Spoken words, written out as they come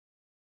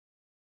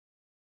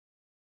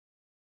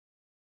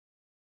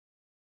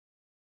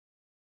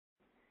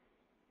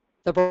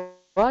The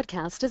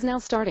broadcast is now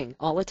starting.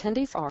 All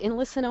attendees are in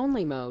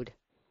listen-only mode.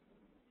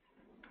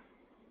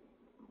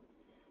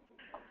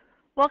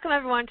 Welcome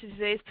everyone to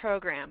today's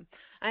program.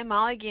 I'm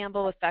Molly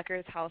Gamble with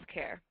Becker's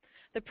Healthcare.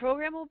 The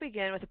program will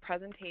begin with a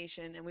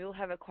presentation and we will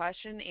have a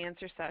question and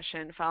answer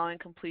session following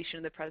completion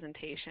of the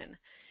presentation.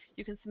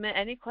 You can submit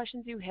any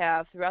questions you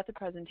have throughout the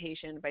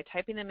presentation by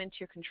typing them into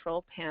your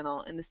control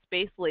panel in the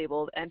space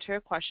labeled Enter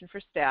a Question for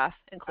Staff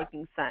and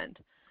clicking Send.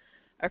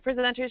 Our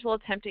presenters will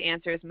attempt to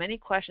answer as many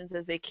questions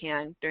as they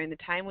can during the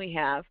time we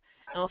have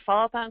and will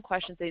follow up on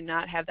questions they did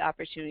not have the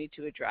opportunity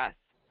to address.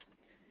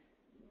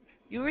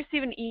 You will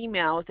receive an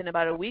email within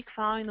about a week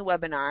following the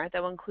webinar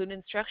that will include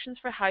instructions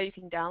for how you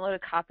can download a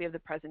copy of the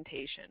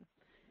presentation.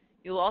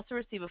 You will also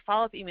receive a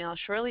follow-up email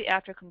shortly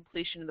after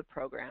completion of the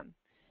program.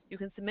 You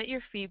can submit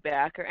your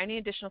feedback or any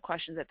additional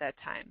questions at that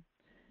time.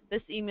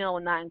 This email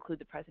will not include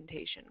the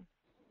presentation.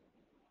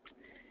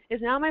 It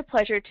is now my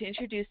pleasure to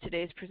introduce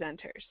today's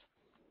presenters.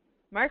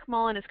 Mark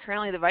Mullen is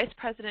currently the Vice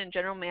President and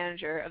General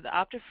Manager of the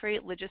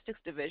OptiFreight Logistics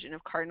Division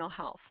of Cardinal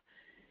Health.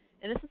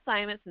 In this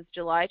assignment since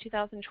July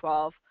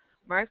 2012,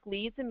 Mark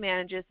leads and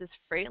manages this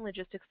freight and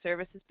logistics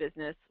services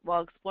business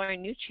while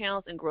exploring new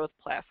channels and growth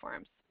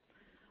platforms.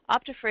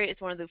 OptiFreight is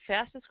one of the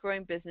fastest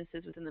growing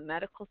businesses within the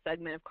medical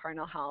segment of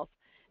Cardinal Health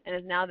and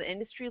is now the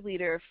industry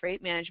leader of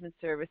freight management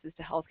services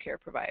to healthcare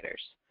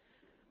providers.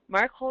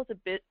 Mark holds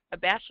a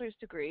bachelor's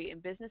degree in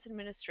business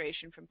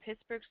administration from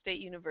Pittsburgh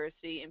State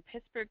University in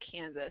Pittsburgh,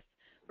 Kansas,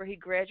 where he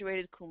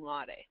graduated cum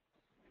laude.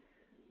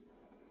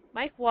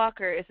 Mike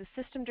Walker is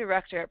the System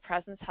Director at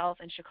Presence Health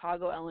in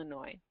Chicago,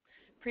 Illinois.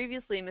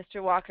 Previously,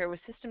 Mr. Walker was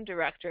System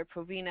Director at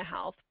Provena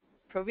Health.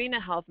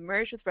 Provena Health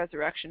merged with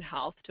Resurrection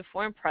Health to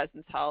form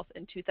Presence Health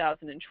in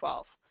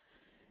 2012.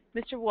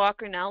 Mr.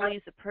 Walker now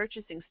leads the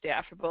purchasing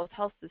staff for both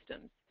health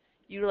systems,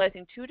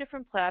 utilizing two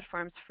different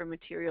platforms for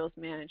materials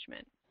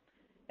management.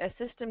 As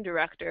System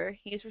Director,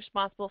 he is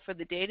responsible for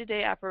the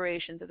day-to-day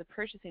operations of the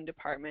purchasing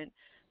department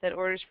that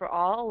orders for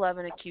all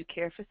 11 acute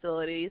care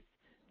facilities,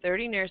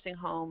 30 nursing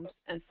homes,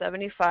 and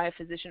 75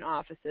 physician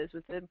offices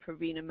within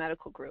Provena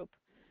Medical Group,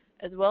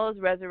 as well as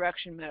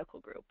Resurrection Medical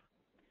Group.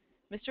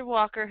 Mr.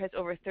 Walker has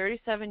over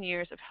 37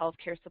 years of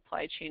healthcare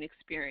supply chain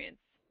experience.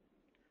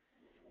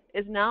 It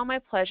is now my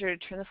pleasure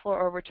to turn the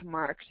floor over to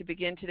Mark to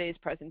begin today's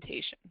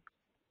presentation.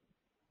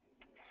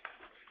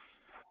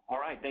 All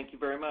right, thank you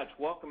very much.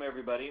 Welcome,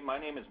 everybody. My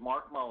name is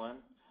Mark Mullen,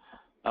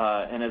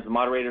 and as the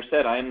moderator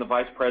said, I am the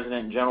Vice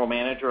President and General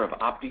Manager of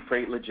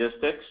OptiFreight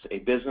Logistics, a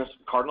business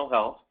of Cardinal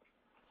Health.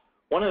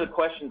 One of the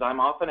questions I'm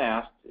often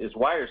asked is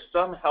why are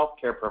some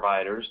healthcare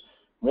providers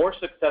more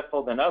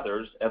successful than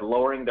others at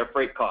lowering their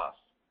freight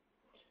costs?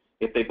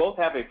 If they both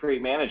have a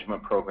freight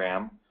management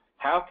program,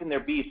 how can there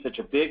be such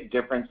a big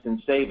difference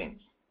in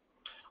savings?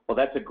 Well,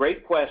 that's a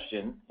great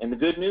question, and the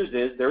good news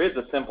is there is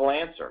a simple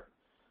answer.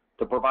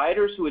 The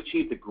providers who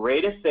achieve the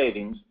greatest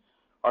savings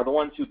are the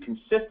ones who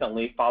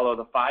consistently follow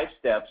the 5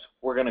 steps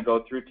we're going to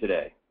go through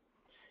today.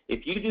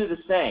 If you do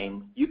the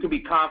same, you can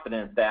be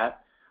confident that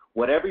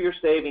whatever you're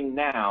saving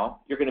now,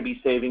 you're going to be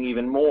saving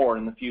even more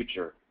in the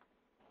future.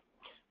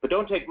 But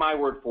don't take my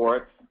word for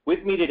it.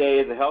 With me today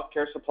is a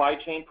healthcare supply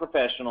chain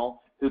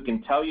professional who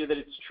can tell you that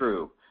it's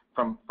true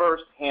from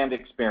first-hand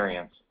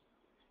experience.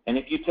 And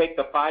if you take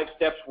the 5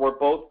 steps we're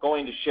both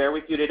going to share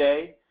with you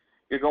today,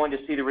 you're going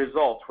to see the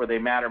results where they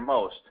matter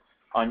most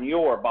on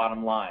your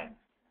bottom line.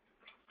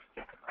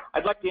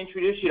 I'd like to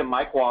introduce you to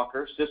Mike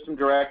Walker, System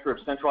Director of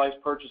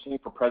Centralized Purchasing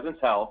for Presence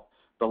Health,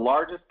 the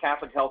largest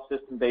Catholic health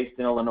system based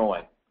in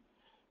Illinois.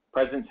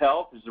 Presence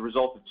Health is the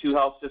result of 2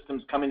 health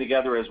systems coming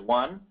together as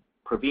one,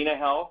 Provena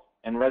Health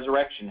and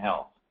Resurrection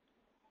Health.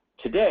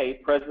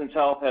 Today, Presence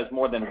Health has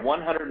more than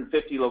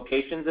 150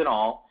 locations in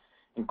all,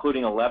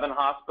 including 11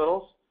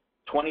 hospitals,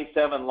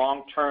 27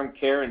 long-term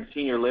care and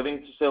senior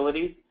living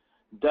facilities,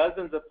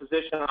 dozens of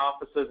physician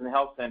offices and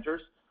health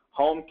centers,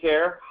 home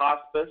care,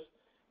 hospice,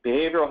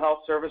 behavioral health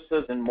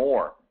services, and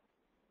more.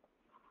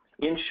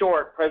 In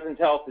short, Presence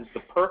Health is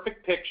the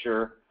perfect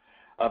picture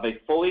of a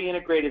fully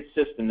integrated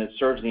system that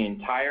serves the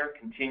entire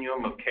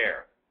continuum of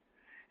care.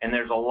 And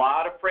there's a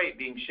lot of freight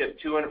being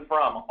shipped to and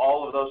from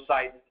all of those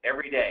sites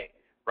every day.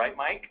 Right,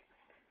 Mike?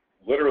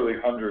 Literally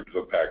hundreds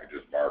of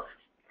packages, Mark.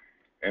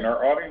 And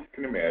our audience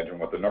can imagine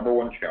what the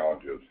 #1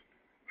 challenge is.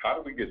 How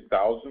do we get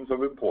thousands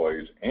of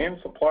employees and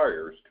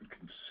suppliers to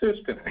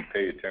consistently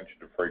pay attention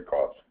to freight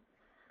costs?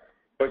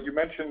 But you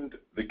mentioned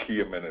the key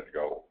a minute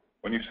ago.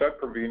 When you said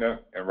Provena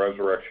and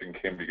Resurrection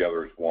came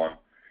together as one, in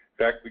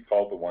fact, we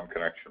called the One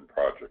Connection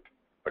Project,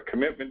 a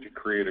commitment to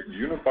create a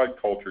unified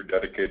culture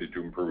dedicated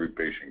to improving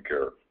patient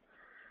care.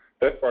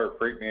 That's why our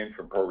freight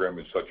management program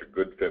is such a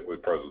good fit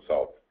with Presence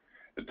Health.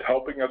 It's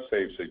helping us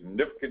save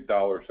significant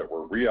dollars that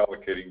we're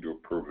reallocating to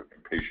improve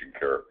patient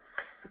care.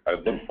 I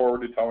look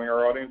forward to telling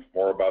our audience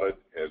more about it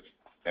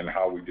and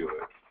how we do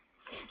it.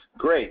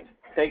 Great.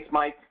 Thanks,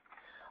 Mike.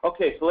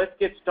 Okay, so let's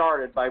get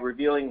started by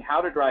revealing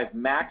how to drive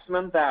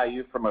maximum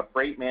value from a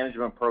freight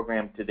management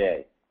program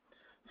today.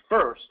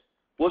 First,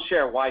 we'll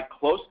share why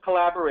close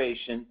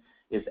collaboration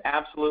is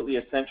absolutely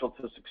essential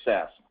to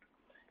success.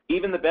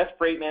 Even the best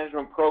freight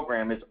management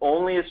program is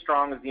only as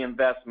strong as the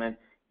investment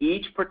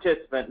each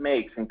participant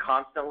makes in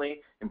constantly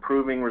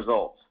improving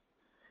results.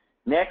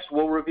 Next,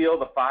 we'll reveal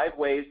the 5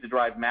 ways to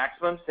drive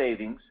maximum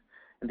savings,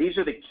 and these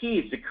are the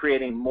keys to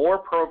creating more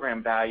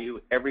program value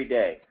every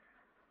day.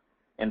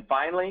 And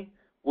finally,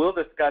 we'll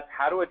discuss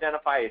how to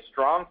identify a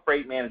strong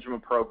freight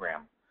management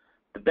program.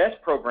 The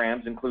best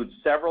programs include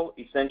several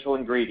essential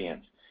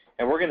ingredients,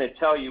 and we're going to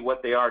tell you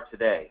what they are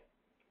today.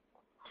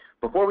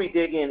 Before we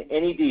dig in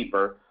any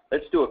deeper,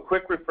 let's do a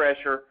quick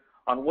refresher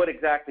on what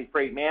exactly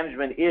freight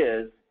management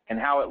is and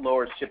how it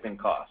lowers shipping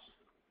costs.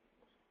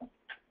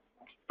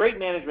 Freight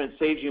management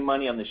saves you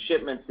money on the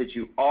shipments that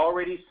you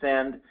already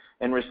send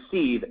and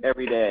receive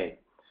every day.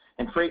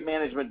 And freight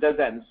management does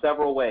that in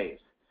several ways.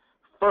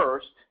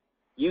 First,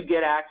 you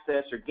get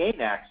access or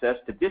gain access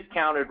to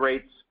discounted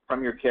rates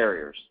from your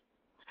carriers.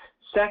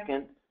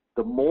 Second,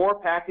 the more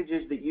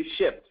packages that you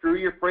ship through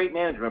your freight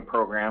management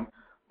program,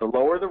 the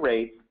lower the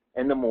rates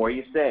and the more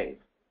you save.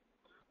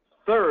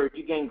 Third,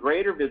 you gain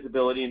greater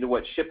visibility into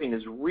what shipping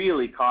is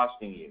really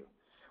costing you.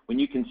 When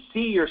you can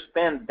see your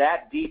spend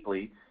that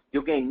deeply,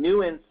 you'll gain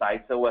new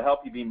insights that will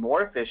help you be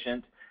more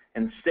efficient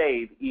and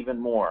save even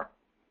more.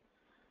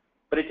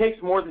 But it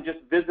takes more than just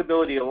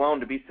visibility alone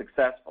to be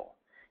successful.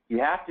 You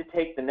have to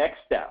take the next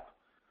step,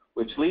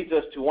 which leads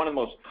us to one of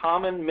the most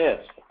common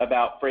myths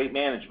about freight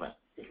management.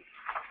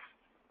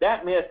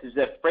 That myth is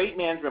that freight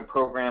management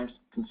programs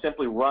can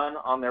simply run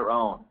on their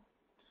own.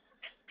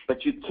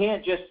 But you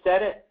can't just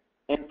set it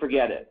and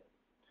forget it.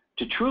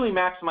 To truly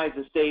maximize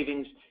the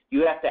savings,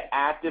 you have to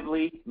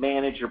actively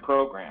manage your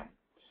program.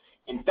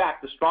 In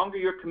fact, the stronger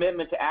your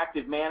commitment to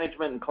active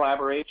management and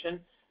collaboration,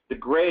 the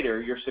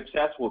greater your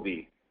success will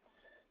be.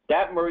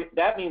 That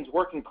means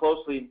working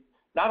closely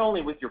not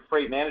only with your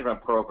freight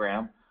management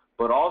program,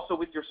 but also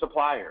with your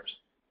suppliers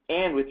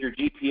and with your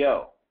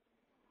GPO.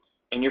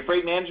 And your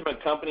freight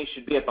management company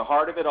should be at the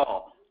heart of it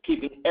all,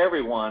 keeping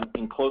everyone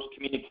in close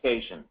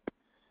communication.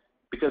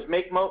 Because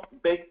make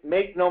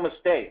no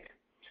mistake,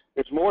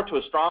 there's more to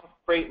a strong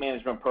freight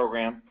management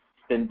program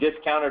than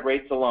discounted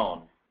rates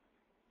alone.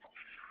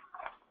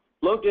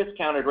 Low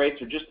discounted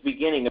rates are just the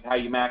beginning of how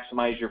you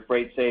maximize your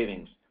freight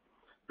savings.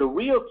 The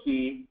real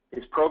key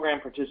is program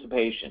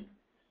participation.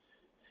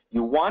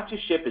 You want to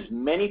ship as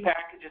many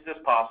packages as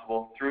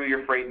possible through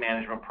your freight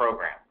management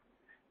program,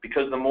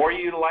 because the more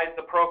you utilize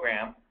the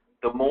program,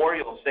 the more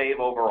you'll save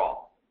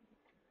overall.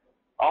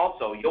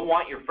 Also, you'll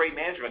want your freight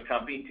management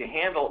company to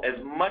handle as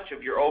much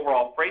of your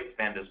overall freight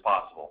spend as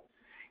possible,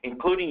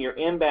 including your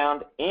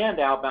inbound and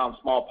outbound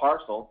small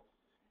parcel,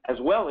 as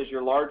well as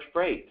your large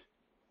freight.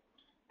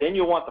 Then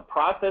you'll want the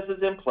processes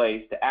in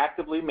place to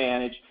actively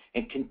manage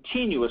and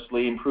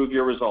continuously improve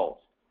your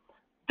results.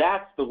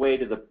 That's the way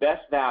to the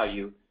best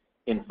value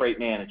in freight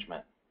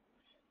management.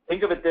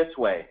 Think of it this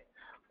way.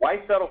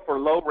 Why settle for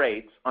low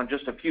rates on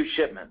just a few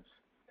shipments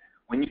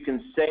when you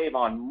can save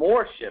on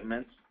more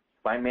shipments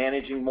by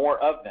managing more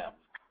of them?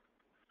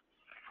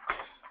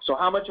 So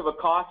how much of a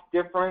cost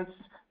difference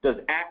does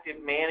active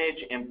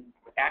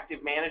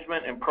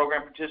management and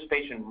program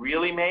participation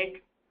really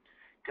make?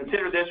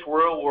 Consider this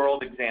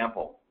real-world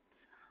example.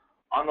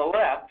 On the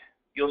left,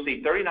 you'll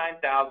see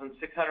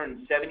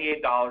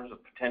 $39,678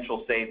 of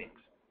potential savings.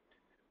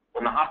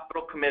 When the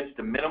hospital commits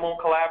to minimal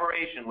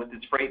collaboration with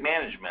its freight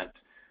management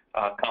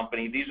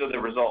company, these are the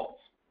results.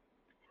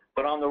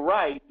 But on the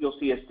right, you'll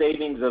see a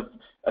savings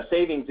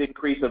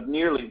increase of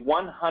nearly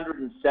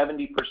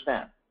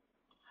 170%.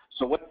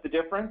 So what's the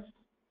difference?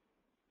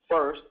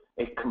 First,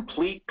 a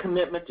complete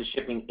commitment to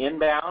shipping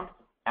inbound,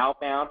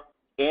 outbound,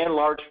 and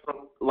large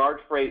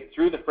freight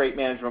through the freight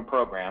management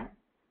program.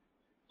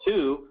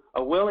 2,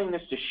 a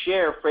willingness to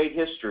share freight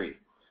history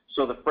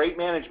so the freight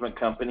management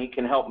company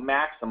can help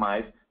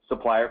maximize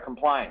supplier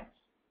compliance.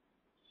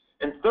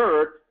 And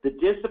third, the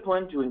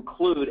discipline to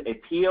include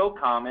a PO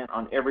comment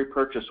on every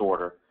purchase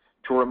order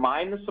to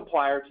remind the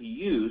supplier to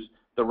use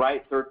the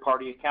right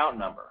third-party account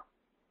number.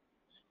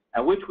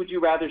 Now, which would you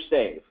rather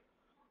save?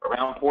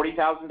 Around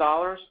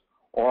 $40,000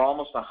 or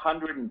almost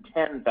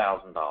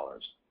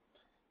 $110,000?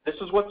 This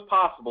is what's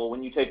possible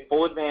when you take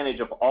full advantage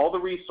of all the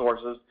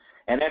resources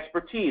and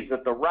expertise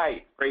that the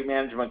right freight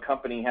management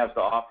company has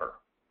to offer.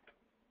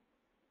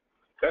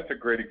 That's a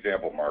great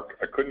example, Mark.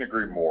 I couldn't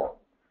agree more.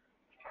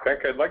 In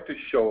fact, I'd like to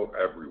show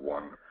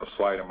everyone a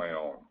slide of my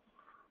own.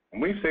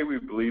 When we say we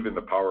believe in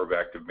the power of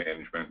active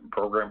management and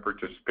program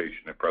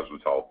participation at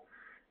Presence Health,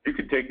 you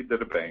can take it to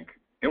the bank,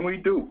 and we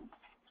do.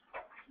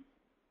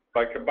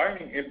 By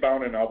combining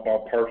inbound and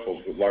outbound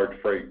parcels with large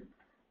freight,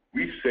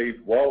 we saved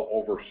well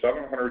over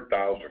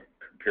 $700,000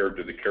 compared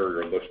to the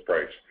carrier list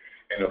price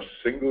in a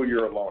single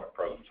year alone at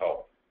Presence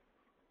Health.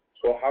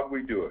 So how do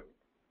we do it?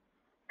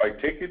 By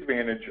taking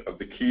advantage of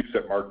the keys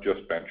that Mark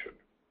just mentioned.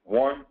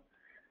 1,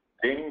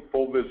 gaining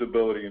full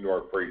visibility into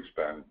our freight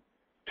spend.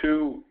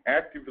 2,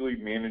 actively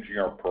managing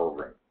our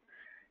program.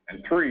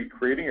 And 3,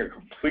 creating a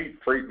complete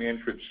freight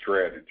management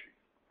strategy.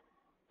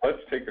 Let's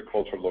take a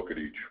closer look at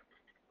each.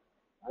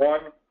 1,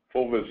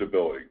 full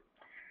visibility.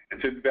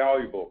 It's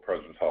invaluable at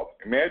Presence Health.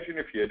 Imagine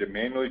if you had to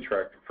manually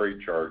track the freight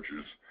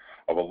charges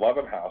of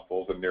 11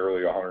 hospitals and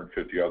nearly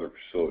 150 other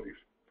facilities.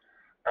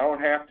 I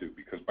don't have to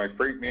because my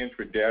freight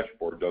management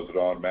dashboard does it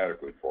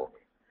automatically for me.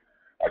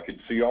 I can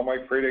see all my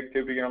freight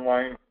activity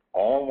online,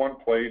 all in one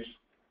place,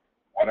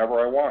 whenever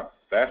I want.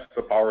 That's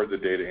the power of the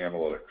data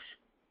analytics.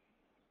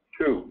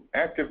 2,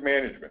 active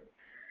management.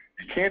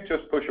 You can't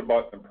just push a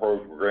button and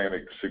program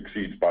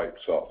succeeds by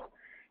itself.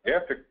 You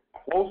have to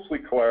closely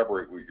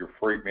collaborate with your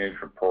freight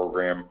management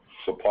program,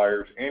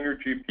 suppliers, and your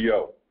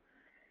GPO.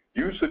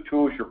 Use the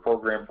tools your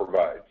program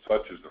provides,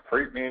 such as the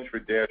freight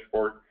management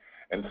dashboard,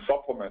 and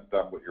supplement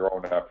them with your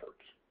own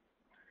efforts.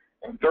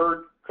 And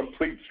third,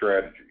 complete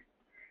strategy.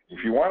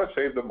 If you want to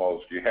save the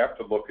most, you have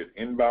to look at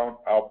inbound,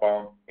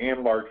 outbound,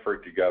 and large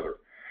freight together.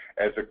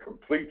 As a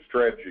complete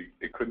strategy,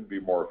 it couldn't be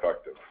more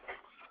effective.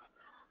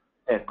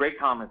 Yeah, great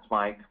comments,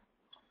 Mike.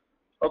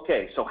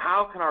 Okay, so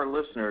how can our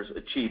listeners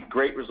achieve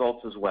great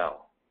results as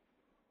well?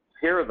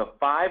 Here are the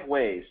 5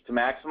 ways to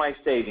maximize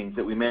savings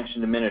that we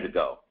mentioned a minute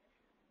ago.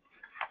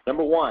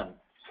 Number 1,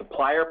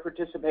 supplier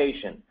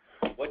participation.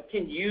 What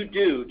can you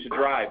do to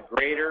drive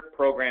greater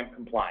program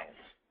compliance?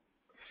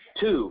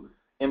 2,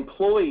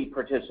 employee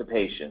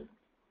participation.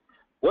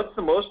 What's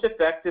the most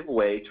effective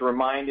way to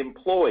remind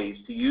employees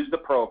to use the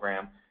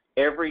program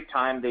every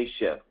time they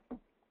ship?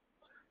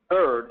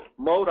 Third,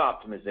 mode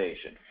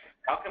optimization.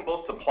 How can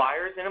both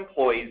suppliers and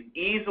employees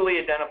easily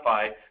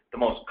identify the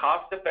most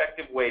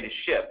cost-effective way to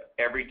ship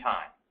every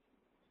time?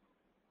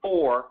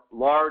 4,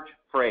 large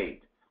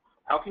freight.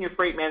 How can your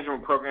freight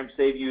management program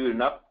save you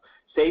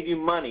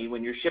money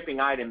when you're shipping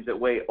items that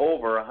weigh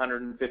over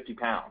 150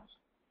 pounds?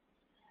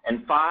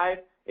 And 5,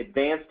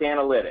 advanced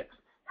analytics.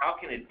 How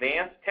can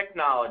advanced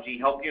technology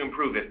help you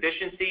improve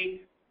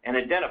efficiency and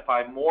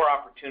identify more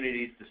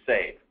opportunities to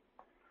save?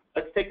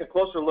 Let's take a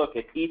closer look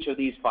at each of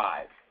these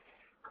 5.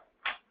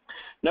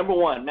 Number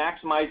 1,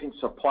 maximizing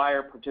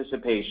supplier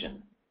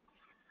participation.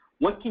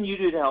 What can you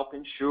do to help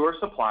ensure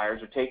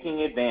suppliers are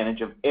taking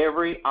advantage of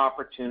every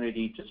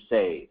opportunity to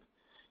save?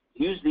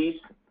 Use these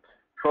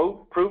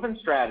proven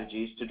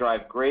strategies to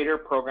drive greater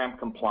program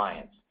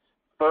compliance.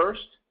 First,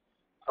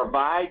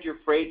 provide your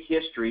freight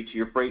history to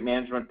your freight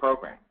management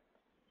program.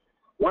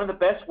 One of the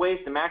best ways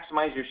to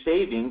maximize your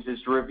savings is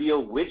to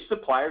reveal which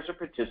suppliers are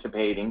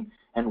participating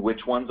and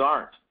which ones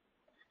aren't.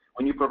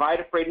 When you provide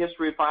a freight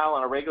history file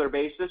on a regular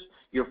basis,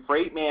 your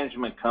freight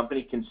management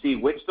company can see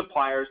which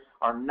suppliers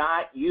are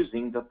not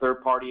using the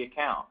third-party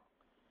account.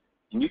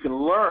 And you can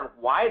learn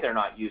why they're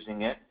not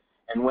using it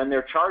and when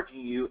they're charging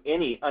you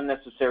any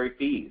unnecessary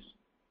fees.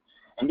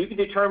 And you can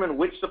determine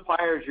which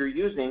suppliers you're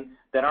using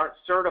that aren't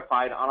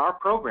certified on our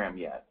program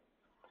yet.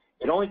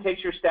 It only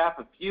takes your staff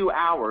a few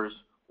hours,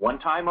 one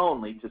time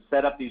only, to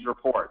set up these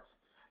reports.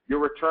 Your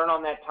return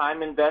on that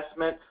time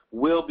investment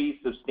will be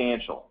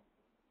substantial.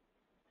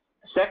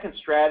 The second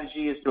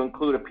strategy is to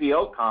include a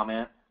PO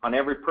comment on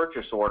every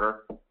purchase order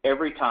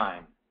every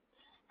time.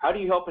 How do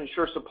you help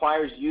ensure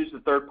suppliers use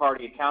the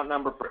third-party account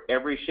number for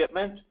every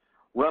shipment?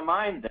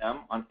 Remind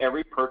them on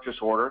every purchase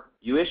order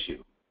you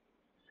issue.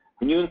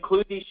 When you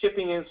include these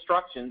shipping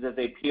instructions as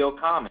a PO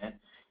comment,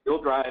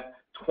 you'll drive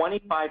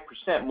 25%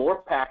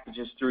 more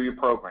packages through your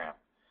program,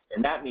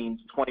 and that means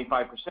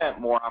 25%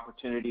 more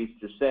opportunities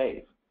to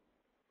save.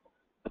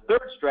 The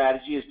third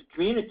strategy is to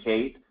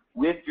communicate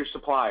with your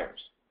suppliers.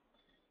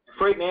 The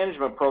freight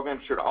management program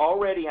should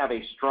already have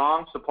a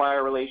strong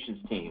supplier relations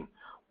team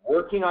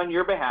working on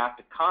your behalf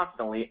to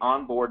constantly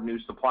onboard new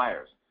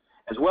suppliers,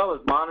 as well as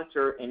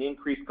monitor and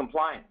increase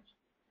compliance.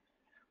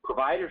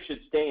 Providers should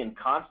stay in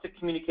constant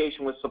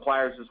communication with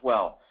suppliers as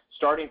well,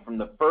 starting from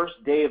the first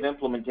day of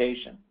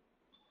implementation.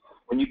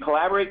 When you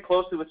collaborate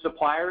closely with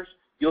suppliers,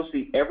 you'll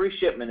see every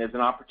shipment as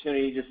an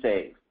opportunity to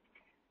save.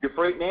 Your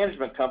freight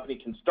management company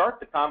can start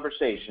the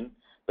conversation,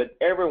 but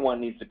everyone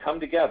needs to come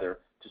together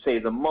to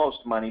save the most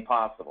money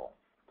possible.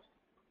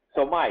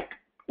 So Mike,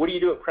 what do you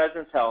do at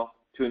Presence Health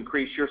to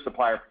increase your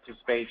supplier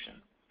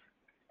participation?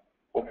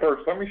 Well,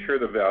 first, let me share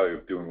the value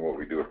of doing what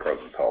we do at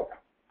Presence Health.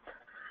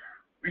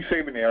 We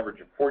save an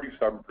average of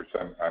 47%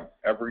 on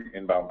every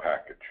inbound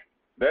package.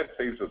 That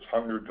saves us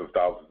hundreds of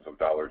thousands of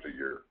dollars a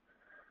year.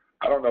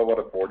 I don't know what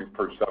a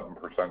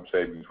 47%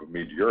 savings would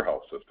mean to your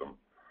health system,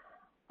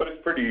 but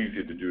it's pretty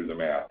easy to do the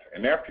math.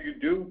 And after you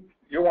do,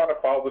 you'll want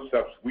to follow the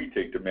steps we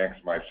take to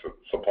maximize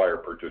supplier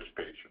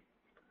participation.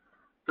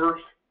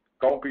 First,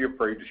 don't be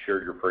afraid to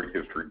share your freight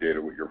history data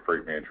with your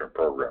freight management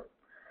program.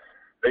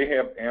 They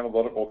have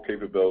analytical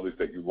capabilities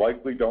that you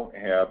likely don't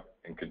have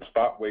and can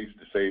spot ways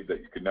to save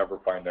that you could never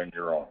find on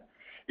your own,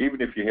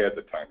 even if you had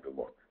the time to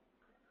look.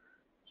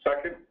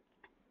 Second,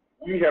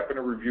 we happen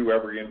to review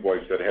every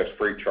invoice that has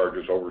freight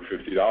charges over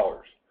 $50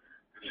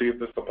 to see if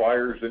the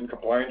supplier is in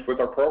compliance with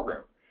our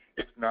program.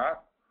 If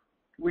not,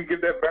 we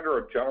give that vendor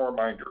a gentle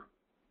reminder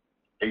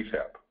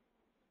ASAP.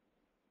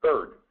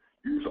 Third,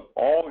 use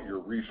all your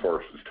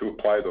resources to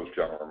apply those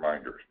gentle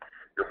reminders.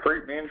 Your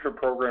freight management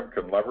program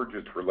can leverage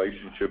its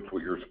relationships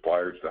with your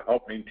suppliers to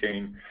help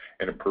maintain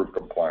and improve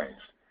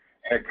compliance.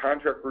 At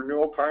contract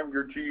renewal time,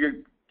 your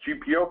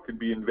GPO could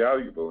be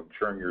invaluable,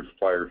 ensuring your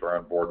suppliers are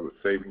on board with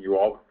saving you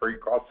all the freight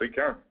costs they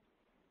can.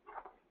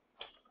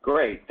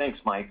 Great. Thanks,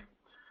 Mike.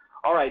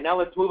 All right, now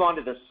let's move on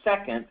to the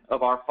second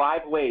of our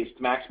 5 ways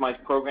to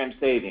maximize program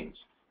savings,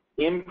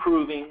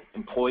 improving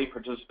employee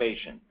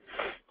participation.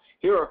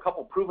 Here are a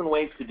couple proven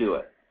ways to do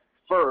it.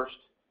 First,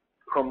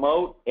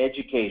 promote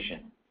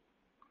education.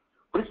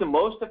 What is the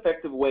most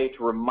effective way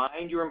to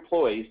remind your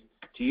employees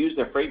to use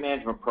their freight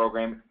management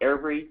program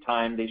every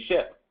time they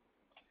ship?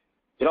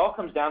 It all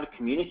comes down to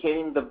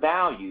communicating the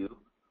value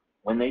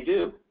when they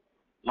do.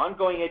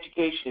 Ongoing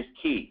education is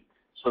key,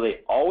 so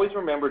they always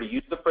remember to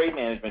use the freight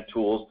management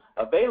tools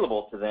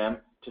available to them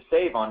to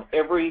save on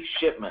every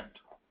shipment.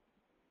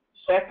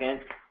 Second,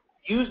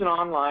 use an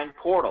online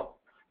portal.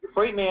 Your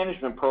freight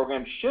management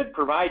program should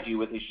provide you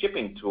with a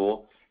shipping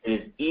tool that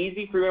is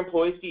easy for your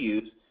employees to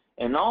use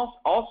and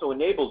also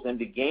enables them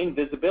to gain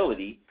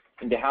visibility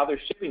into how their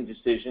shipping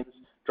decisions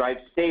drive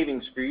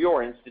savings for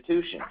your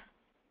institution.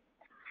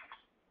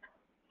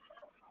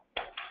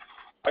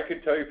 I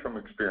can tell you from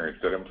experience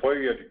that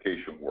employee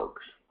education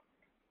works.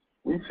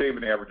 We save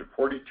an average of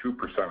 42%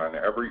 on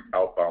every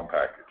outbound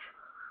package.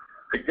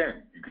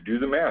 Again, you could do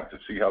the math to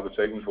see how the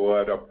savings will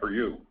add up for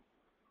you.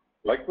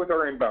 Like with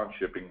our inbound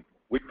shipping,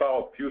 we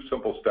follow a few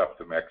simple steps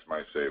to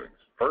maximize savings.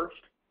 First,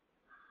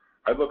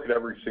 I look at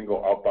every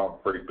single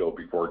outbound freight bill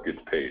before it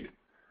gets paid.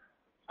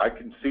 I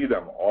can see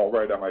them all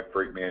right on my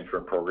freight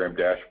management program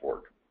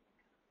dashboard.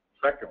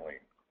 Secondly,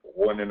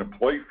 when an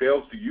employee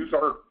fails to use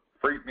our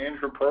freight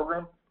management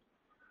program,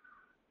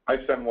 I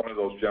send one of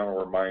those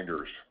gentle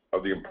reminders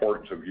of the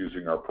importance of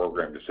using our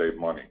program to save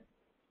money.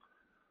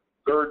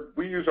 Third,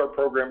 we use our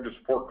program to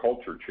support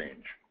culture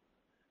change.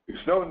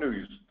 It's no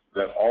news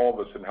that all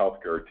of us in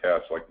healthcare are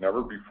tasked like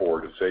never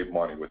before to save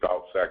money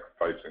without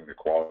sacrificing the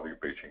quality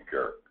of patient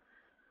care.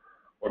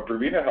 When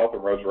Prevena Health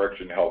and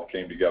Resurrection Health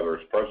came together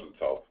as President's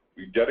Health,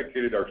 we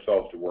dedicated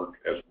ourselves to work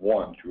as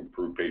one to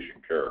improve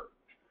patient care.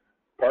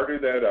 Part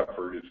of that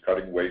effort is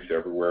cutting waste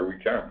everywhere we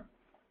can.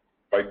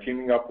 By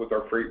teaming up with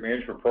our freight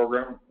management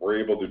program, we're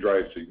able to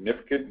drive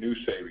significant new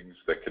savings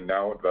that can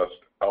now invest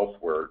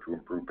elsewhere to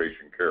improve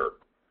patient care.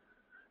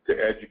 To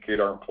educate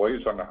our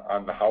employees on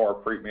how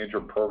our freight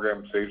management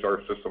program saves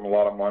our system a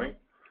lot of money,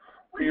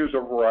 we use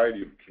a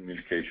variety of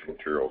communication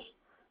materials,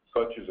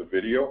 such as a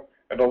video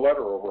and a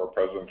letter over our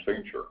President's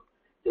signature.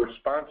 The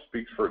response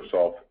speaks for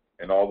itself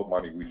and all the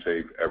money we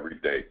save every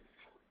day.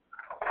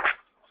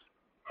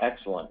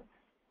 Excellent.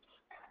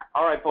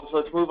 All right, folks,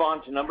 let's move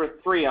on to number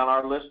 3 on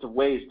our list of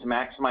ways to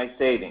maximize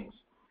savings.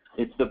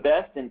 It's the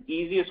best and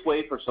easiest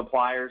way for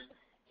suppliers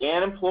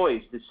and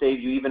employees to save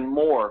you even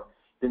more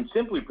than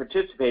simply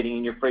participating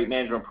in your freight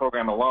management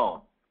program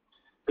alone.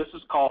 This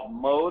is called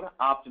mode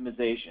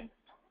optimization,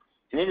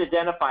 and it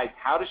identifies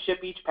how to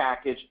ship each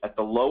package at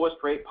the lowest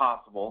rate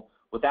possible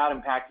without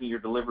impacting your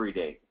delivery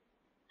date.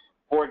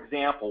 For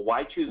example,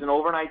 why choose an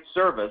overnight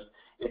service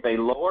if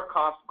a lower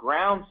cost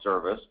ground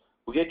service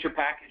will get your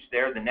package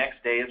there the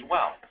next day as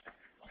well?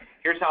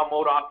 Here's how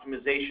mode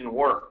optimization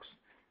works.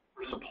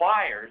 For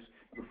suppliers,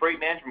 your freight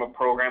management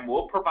program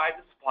will provide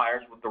the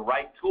suppliers with the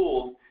right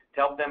tools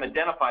to help them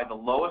identify the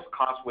lowest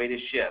cost way to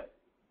ship.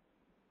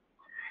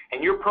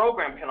 And your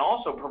program can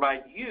also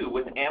provide you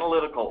with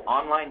analytical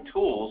online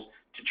tools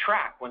to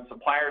track when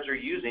suppliers are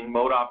using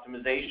mode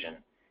optimization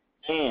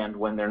and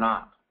when they're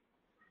not.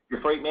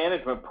 Your freight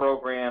management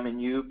program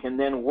and you can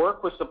then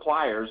work with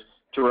suppliers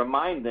to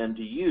remind them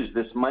to use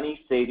this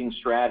money-saving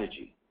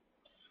strategy.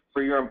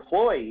 For your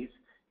employees,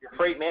 your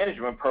freight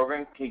management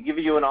program can give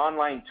you an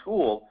online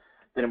tool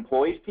that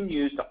employees can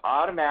use to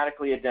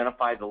automatically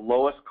identify the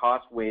lowest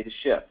cost way to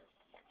ship.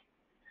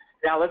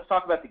 Now let's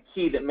talk about the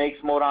key that makes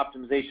mode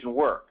optimization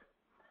work.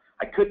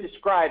 I could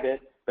describe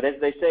it, but as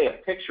they say,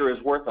 a picture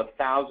is worth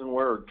 1,000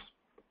 words.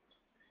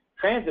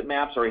 Transit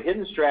maps are a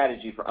hidden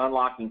strategy for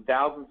unlocking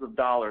thousands of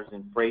dollars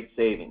in freight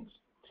savings.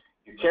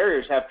 Your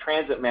carriers have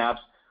transit maps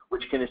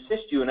which can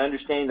assist you in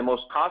understanding the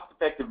most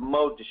cost-effective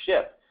mode to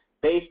ship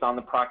based on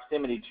the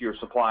proximity to your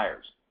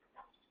suppliers.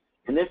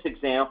 In this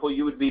example,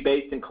 you would be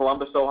based in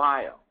Columbus,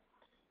 Ohio.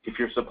 If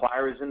your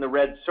supplier is in the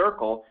red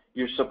circle,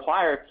 your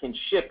supplier can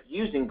ship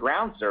using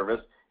ground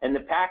service and the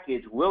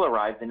package will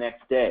arrive the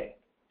next day.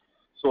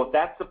 So if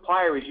that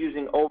supplier is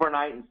using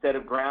overnight instead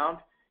of ground,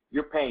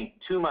 you're paying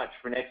too much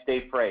for next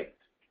day freight.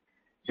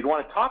 You'd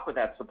want to talk with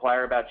that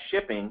supplier about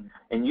shipping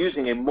and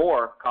using a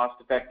more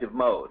cost-effective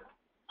mode.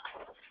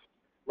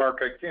 Mark,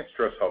 I can't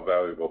stress how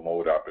valuable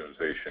mode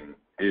optimization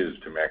is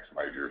to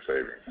maximize your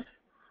savings.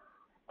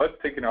 Let's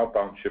take an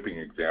outbound shipping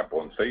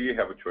example and say you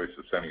have a choice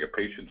of sending a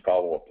patient's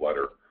follow-up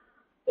letter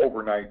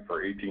overnight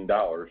for $18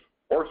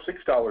 or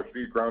 $6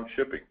 via ground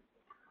shipping.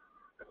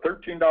 A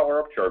 $13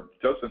 upcharge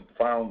doesn't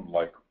sound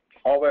like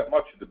all that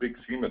much in the big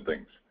scheme of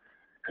things.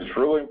 It's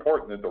really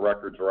important that the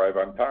records arrive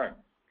on time,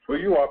 so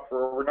you opt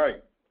for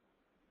overnight.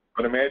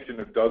 But imagine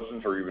if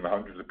dozens or even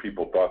hundreds of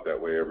people thought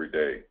that way every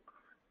day.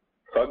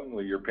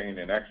 Suddenly you're paying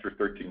an extra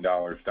 $13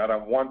 not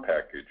on one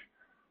package,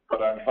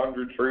 but on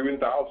hundreds or even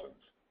thousands.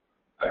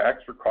 The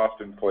extra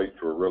cost inflates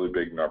to a really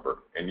big number,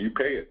 and you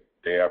pay it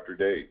day after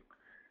day.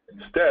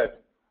 Instead,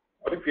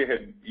 what if you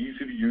had an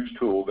easy-to-use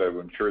tool that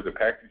would ensure the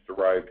package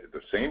arrived at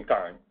the same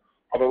time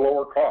at a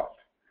lower cost?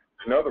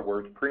 In other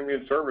words,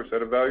 premium service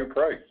at a value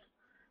price.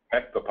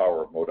 That's the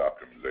power of mode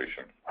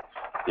optimization.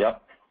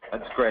 Yep,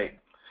 that's great.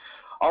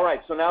 All right,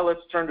 so now let's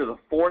turn to the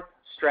fourth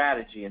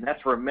strategy, and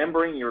that's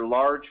remembering your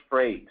large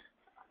freight.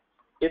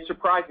 It's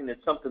surprising that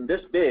something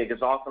this big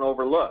is often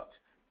overlooked,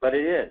 but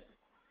it is.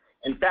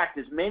 In fact,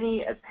 as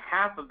many as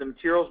half of the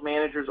materials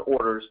manager's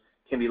orders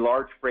can be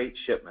large freight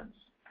shipments.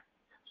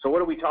 So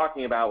what are we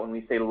talking about when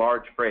we say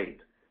large freight?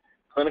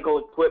 Clinical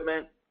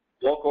equipment,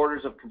 bulk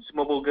orders of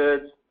consumable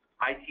goods,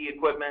 IT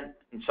equipment,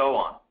 and so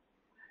on.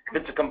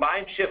 If it's a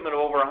combined shipment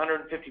of over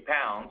 150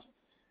 pounds,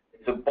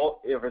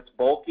 if it's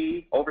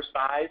bulky,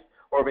 oversized,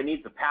 or if it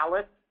needs a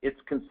pallet, it's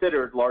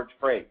considered large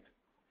freight.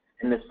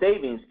 And the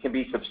savings can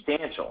be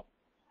substantial.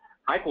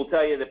 Mike will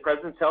tell you that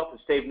President's Health has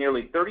saved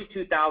nearly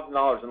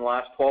 $32,000 in the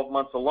last 12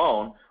 months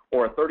alone,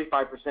 or a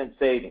 35%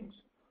 savings.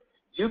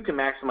 You can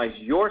maximize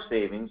your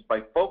savings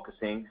by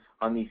focusing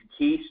on these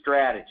key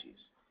strategies.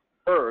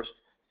 First,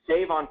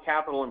 save on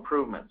capital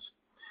improvements.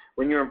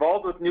 When you're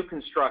involved with new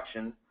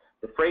construction,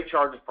 the freight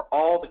charges for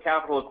all the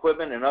capital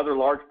equipment and other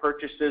large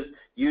purchases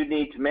you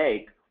need to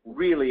make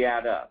really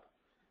add up.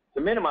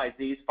 To minimize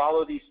these,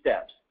 follow these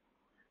steps.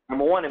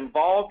 Number one,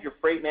 involve your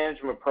freight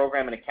management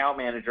program and account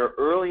manager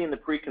early in the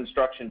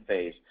pre-construction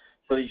phase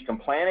so that you can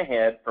plan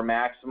ahead for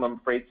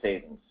maximum freight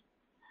savings.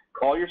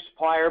 Call your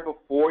supplier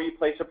before you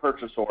place a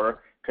purchase order,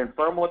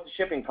 confirm what the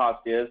shipping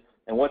cost is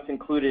and what's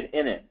included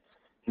in it.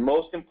 And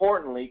most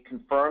importantly,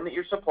 confirm that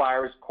your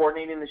supplier is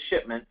coordinating the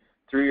shipment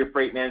through your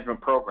freight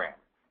management program.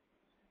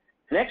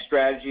 The next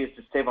strategy is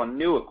to save on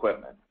new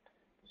equipment.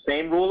 The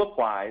same rule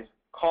applies.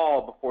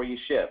 Call before you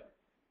ship.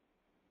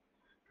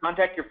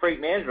 Contact your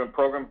freight management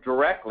program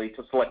directly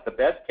to select the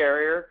best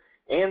carrier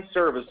and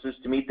services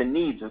to meet the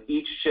needs of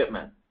each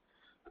shipment.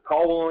 The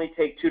call will only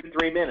take 2 to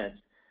 3 minutes.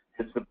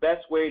 It's the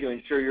best way to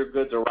ensure your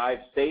goods arrive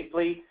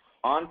safely,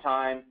 on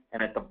time,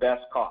 and at the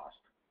best cost.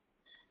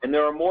 And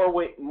there are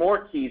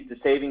more keys to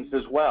savings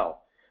as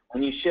well.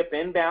 When you ship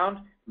inbound,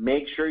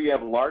 make sure you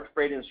have large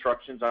freight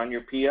instructions on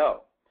your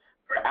PO.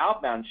 For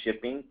outbound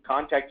shipping,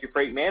 contact your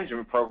freight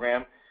management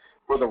program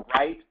for the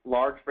right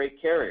large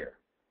freight carrier.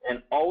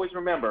 And always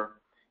remember,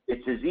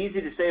 it's as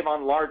easy to save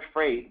on large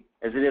freight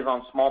as it is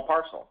on small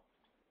parcel.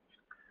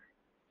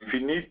 If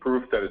you need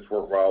proof that it's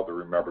worthwhile to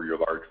remember your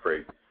large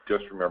freight,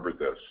 just remember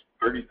this,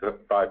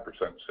 35%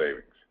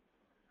 savings.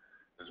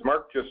 As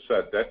Mark just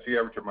said, that's the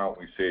average amount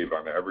we save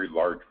on every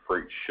large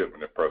freight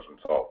shipment at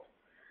President's Health.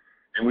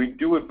 And we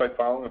do it by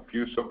following a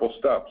few simple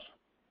steps.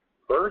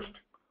 First,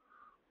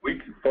 we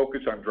can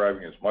focus on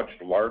driving as much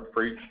large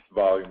freight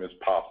volume as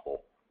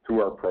possible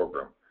through our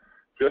program,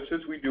 just as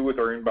we do with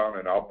our inbound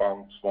and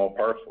outbound small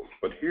parcels.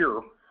 But here,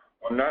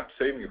 I'm not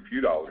saving a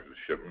few dollars a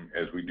shipment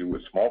as we do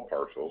with small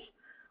parcels.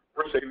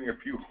 We're saving a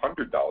few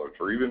 $100s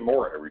or even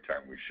more every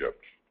time we ship.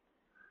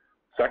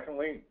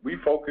 Secondly, we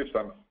focus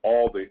on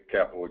all the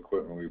capital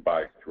equipment we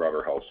buy throughout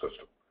our health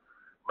system.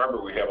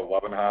 Remember, we have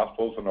 11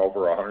 hospitals and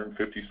over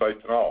 150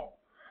 sites in all.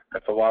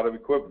 That's a lot of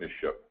equipment to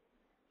ship.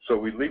 So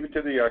we leave it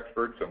to the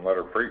experts and let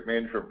our freight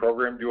management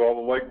program do all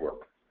the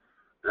legwork.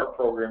 Our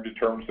program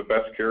determines the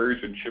best carriers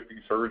and shipping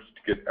service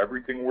to get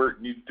everything where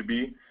it needs to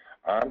be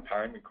on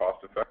time and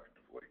cost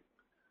effectively.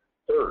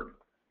 Third,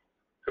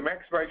 to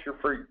maximize your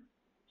freight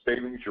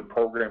savings, your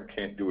program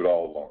can't do it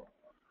all alone.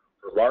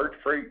 For large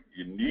freight,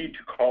 you need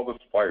to call the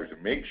suppliers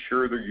and make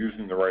sure they're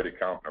using the right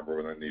account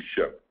number when they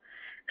ship.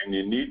 And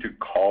you need to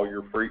call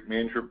your freight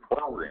management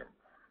program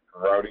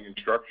for routing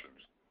instructions.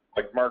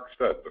 Like Mark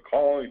said, the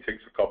call only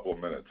takes a couple of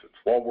minutes. It's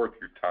well worth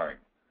your time.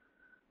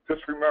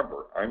 Just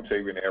remember, I'm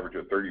saving an average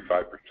of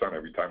 35%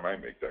 every time I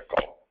make that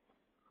call.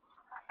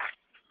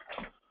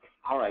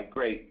 All right,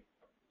 great.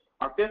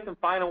 Our fifth and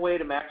final way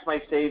to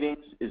maximize savings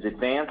is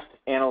advanced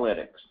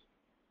analytics.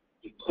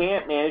 You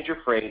can't manage your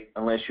freight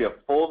unless you have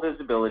full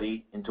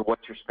visibility into what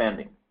you're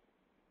spending.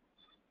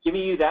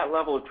 Giving you that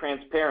level of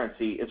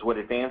transparency is what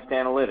advanced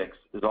analytics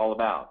is all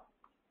about.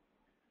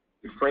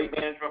 Your freight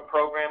management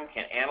program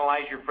can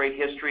analyze your freight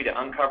history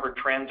to uncover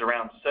trends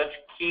around such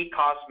key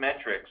cost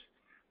metrics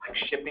like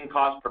shipping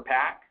cost per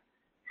pack,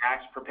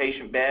 packs per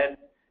patient bed,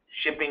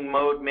 shipping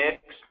mode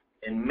mix,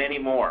 and many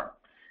more.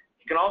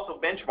 You can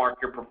also benchmark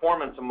your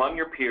performance among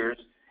your peers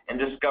and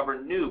discover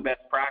new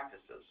best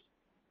practices.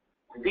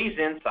 With these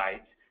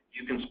insights,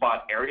 you can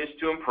spot areas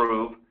to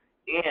improve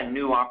and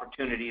new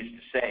opportunities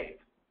to save.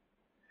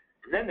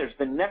 And then there's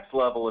the next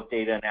level of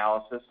data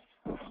analysis.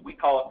 We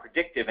call it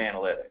predictive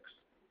analytics.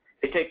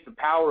 It takes the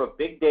power of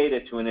big data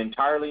to an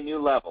entirely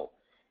new level,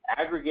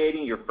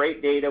 aggregating your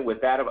freight data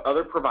with that of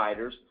other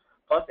providers,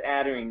 plus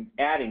adding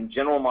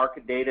general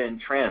market data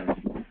and trends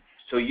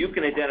so you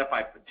can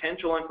identify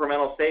potential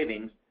incremental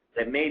savings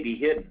that may be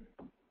hidden.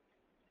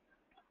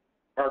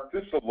 Mark,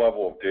 this is a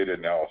level of data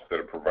analysis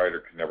that a provider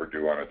can never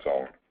do on its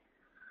own.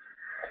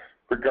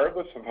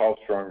 Regardless of how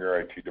strong your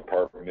IT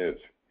department is,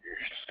 you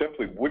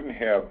simply wouldn't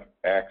have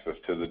access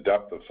to the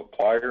depth of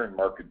supplier and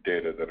market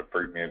data that a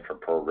freight management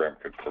program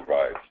could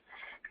provide.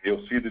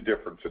 You'll see the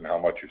difference in how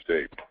much you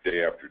save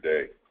day after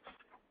day.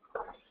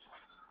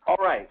 All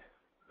right.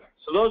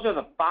 So those are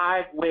the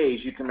 5 ways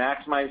you can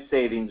maximize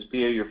savings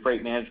via your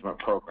freight management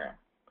program.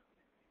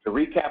 To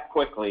recap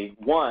quickly,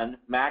 1,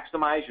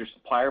 maximize your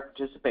supplier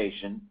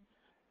participation.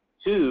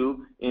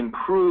 2,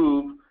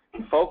 improve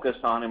and focus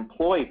on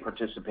employee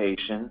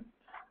participation.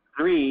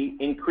 3,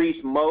 increase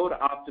mode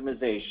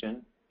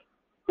optimization.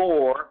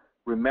 4,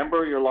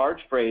 remember your large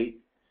freight.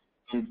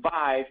 And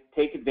 5,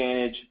 take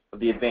advantage of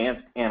the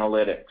advanced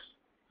analytics.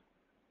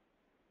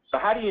 So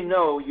how do you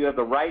know you have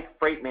the right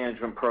freight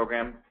management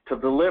program to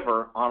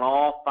deliver on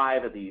all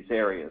 5 of these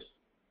areas?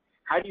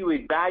 How do you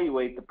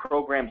evaluate the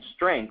program's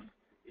strength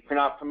if you're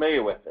not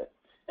familiar with it?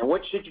 And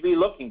what should you be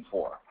looking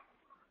for?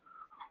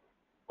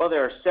 Well,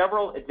 there are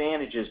several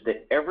advantages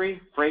that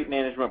every freight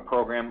management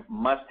program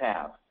must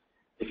have.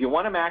 If you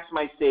want to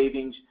maximize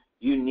savings,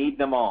 you need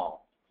them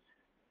all.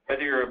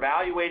 Whether you're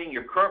evaluating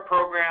your current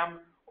program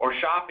or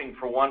shopping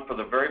for one for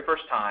the very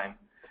first time,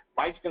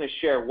 Mike's going to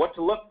share what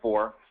to look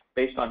for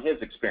based on his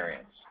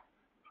experience.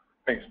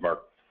 Thanks,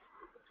 Mark.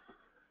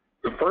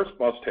 The first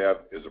must-have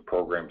is a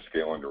program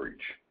scale and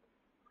reach.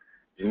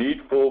 You need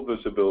full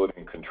visibility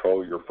and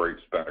control of your freight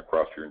spend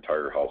across your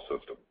entire health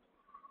system,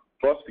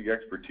 plus the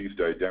expertise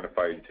to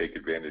identify and take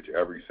advantage of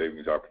every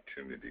savings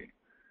opportunity.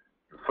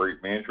 Your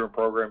freight management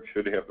program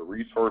should have the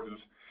resources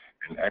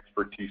and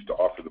expertise to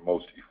offer the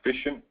most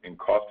efficient and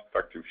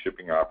cost-effective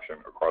shipping option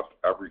across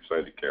every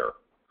site of care.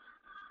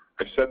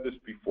 I've said this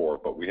before,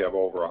 but we have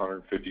over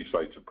 150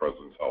 sites at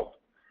President's Health.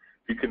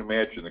 You can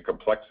imagine the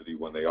complexity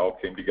when they all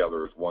came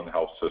together as one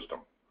health system.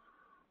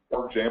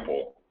 For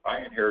example, I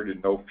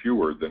inherited no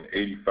fewer than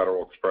 80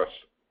 Federal Express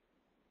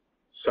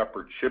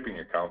separate shipping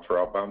accounts for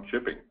outbound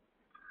shipping.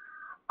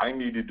 I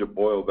needed to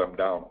boil them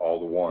down all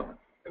to one,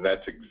 and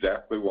that's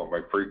exactly what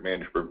my freight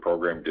management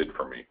program did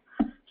for me.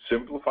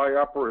 Simplify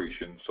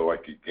operations so I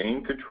could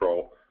gain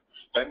control,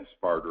 spend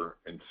smarter,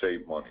 and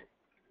save money.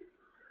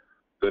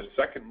 The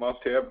second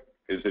must-have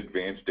is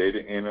advanced data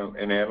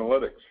and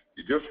analytics.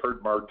 You just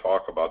heard Mark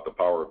talk about the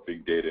power of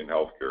big data in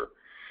healthcare,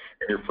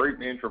 and your freight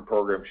management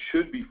program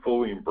should be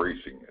fully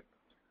embracing it.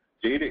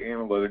 Data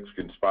analytics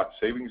can spot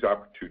savings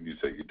opportunities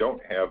that you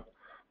don't have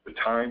the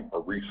time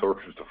or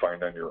resources to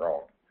find on your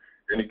own.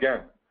 And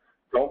again,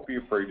 don't be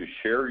afraid to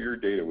share your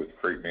data with the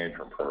freight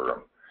management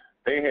program.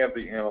 They have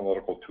the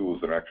analytical tools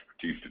and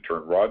expertise to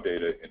turn raw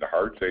data into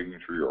hard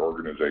savings for your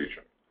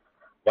organization.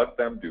 Let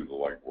them do the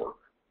legwork.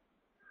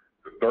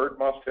 The third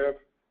must-have,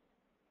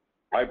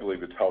 I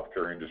believe, it's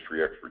healthcare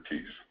industry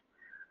expertise.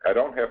 I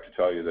don't have to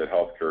tell you that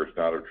healthcare is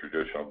not a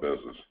traditional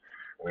business.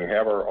 We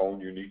have our own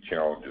unique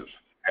challenges.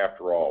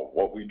 After all,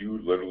 what we do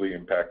literally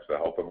impacts the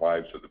health and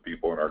lives of the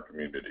people in our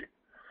community.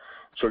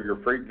 So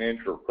your freight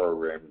management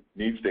program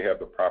needs to have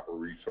the proper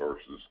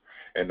resources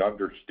and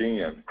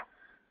understand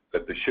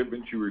that the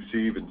shipments you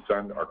receive and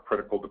send are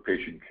critical to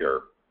patient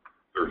care.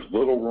 There's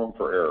little room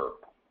for error,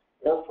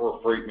 or for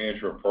a freight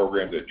management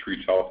program that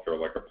treats healthcare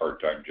like a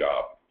part-time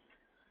job.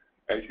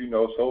 As you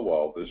know so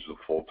well, this is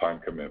a full-time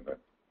commitment.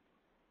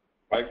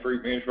 My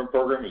freight management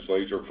program is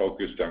laser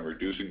focused on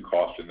reducing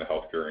costs in the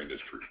healthcare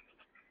industry.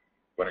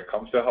 When it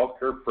comes to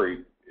healthcare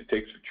freight, it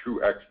takes a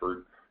true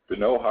expert to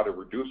know how to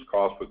reduce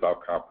costs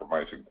without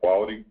compromising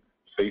quality,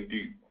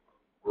 safety,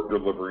 or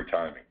delivery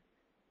timing.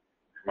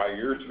 In my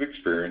years of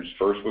experience,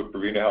 first with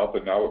Provena Health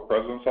and now with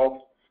President's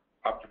Health,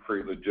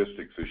 OptiFreight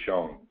Logistics has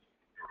shown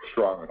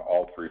strong in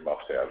all 3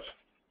 must-haves.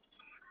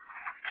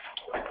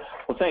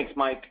 Well, thanks,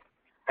 Mike.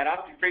 At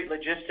OptiFreight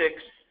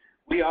Logistics,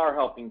 we are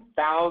helping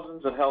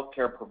thousands of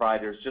healthcare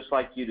providers just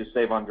like you to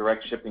save on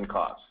direct shipping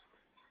costs.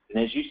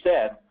 And as you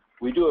said,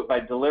 we do it by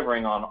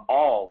delivering on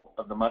all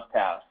of the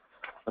must-haves.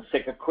 Let's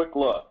take a quick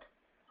look.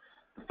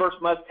 The first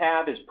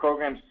must-have is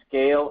program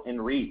scale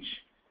and reach.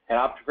 At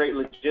OptiFreight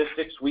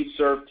Logistics, we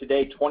serve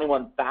today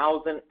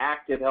 21,000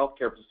 active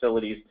healthcare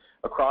facilities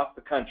across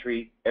the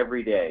country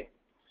every day.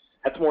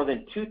 That's more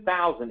than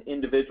 2,000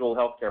 individual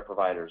healthcare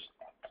providers.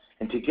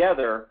 And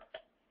together,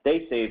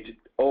 they saved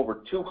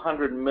over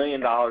 $200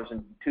 million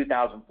in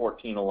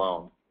 2014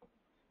 alone.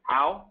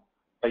 How?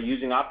 By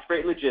using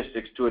OptiFreight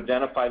Logistics to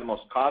identify the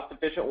most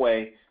cost-efficient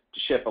way to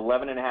ship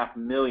 11.5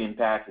 million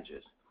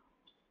packages.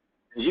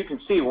 As you can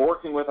see, we're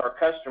working with our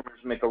customers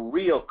to make a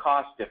real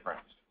cost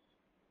difference.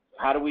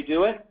 How do we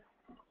do it?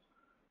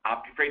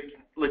 OptiFreight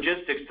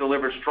Logistics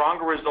delivers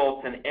stronger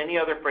results than any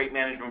other freight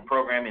management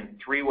program in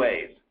 3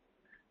 ways.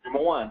 Number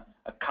 1,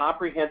 a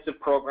comprehensive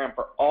program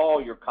for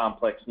all your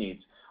complex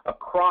needs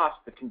across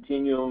the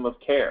continuum of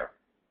care.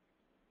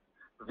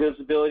 The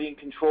visibility and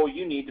control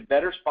you need to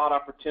better spot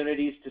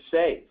opportunities to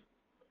save.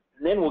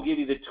 And then we'll give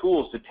you the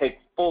tools to take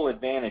full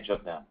advantage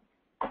of them.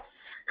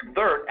 And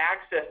third,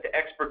 access to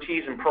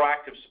expertise and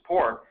proactive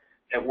support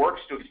that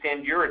works to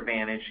extend your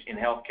advantage in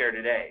healthcare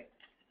today.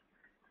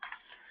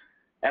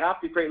 At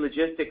OptiFreight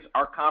Logistics,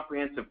 our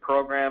comprehensive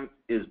program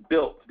is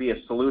built to be a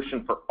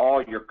solution for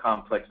all your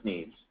complex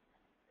needs.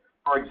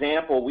 For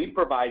example, we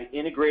provide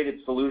integrated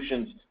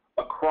solutions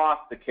across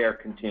the care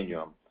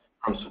continuum,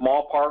 from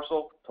small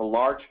parcel to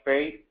large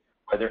freight,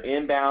 whether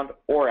inbound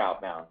or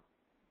outbound.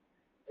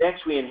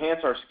 Next, we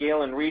enhance our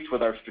scale and reach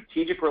with our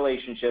strategic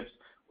relationships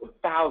with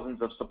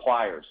thousands of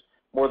suppliers,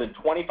 more than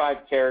 25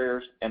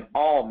 carriers, and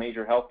all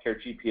major healthcare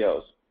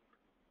GPOs.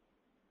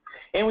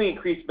 And we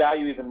increase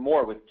value even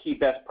more with key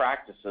best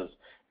practices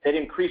that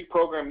increase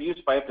program use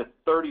by up to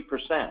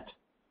 30%.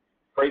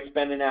 Freight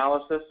spend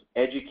analysis,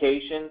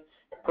 education,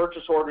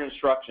 purchase order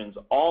instructions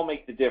all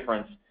make the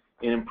difference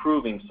in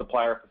improving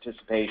supplier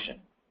participation.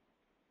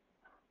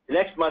 The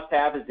next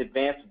must-have is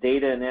advanced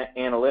data and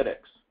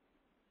analytics.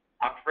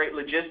 OptiFreight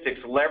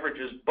Logistics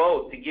leverages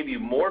both to give you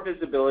more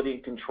visibility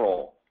and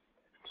control.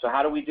 So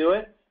how do we do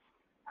it?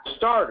 For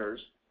starters,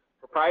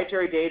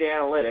 proprietary data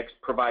analytics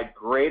provide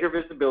greater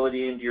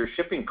visibility into your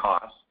shipping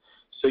costs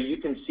so you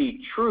can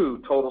see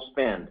true total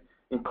spend,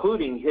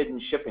 including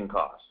hidden shipping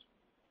costs.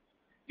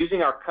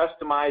 Using our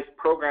customized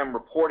program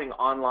reporting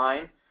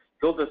online,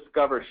 you'll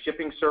discover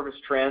shipping service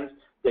trends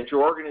that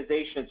your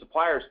organization and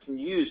suppliers can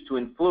use to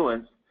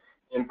influence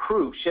and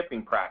improve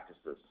shipping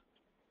practices.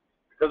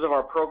 Because of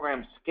our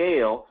program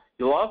scale,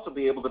 you'll also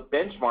be able to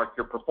benchmark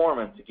your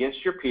performance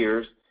against your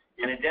peers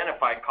and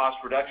identify cost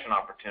reduction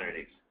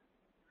opportunities.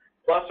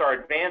 Plus, our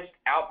advanced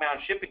outbound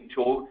shipping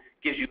tool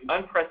gives you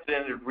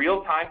unprecedented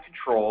real-time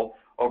control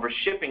over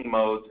shipping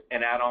modes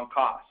and add-on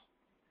costs.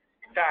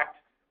 In fact,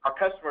 our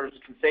customers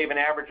can save an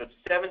average of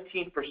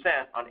 17%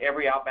 on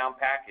every outbound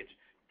package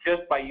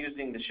just by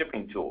using the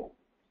shipping tool.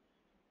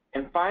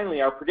 And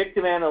finally, our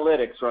predictive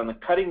analytics are on the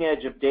cutting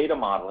edge of data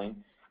modeling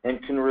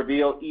and can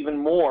reveal even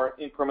more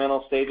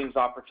incremental savings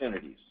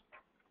opportunities.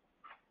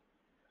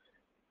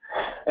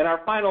 And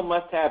our final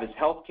must-have is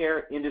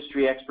healthcare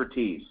industry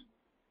expertise.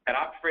 At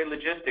OptiFreight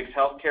Logistics,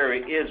 healthcare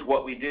is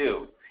what we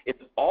do.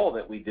 It's all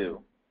that we do.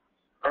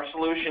 Our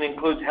solution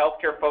includes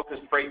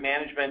healthcare-focused freight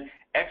management,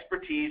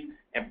 expertise,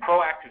 and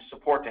proactive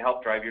support to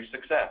help drive your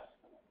success.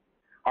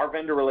 Our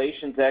vendor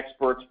relations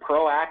experts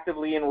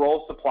proactively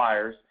enroll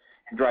suppliers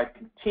and drive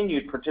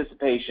continued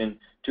participation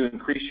to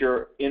increase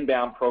your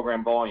inbound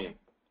program volume.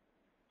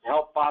 To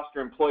help foster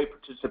employee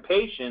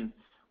participation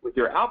with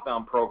your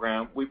outbound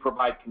program, we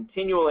provide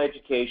continual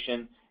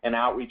education and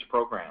outreach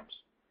programs.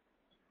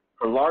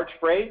 For large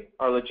freight,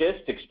 our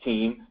logistics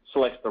team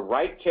selects the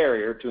right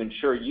carrier to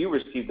ensure you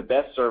receive the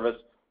best service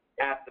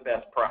at the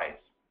best price.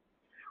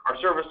 Our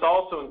service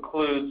also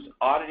includes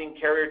auditing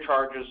carrier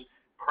charges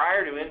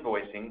prior to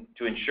invoicing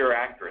to ensure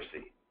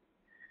accuracy.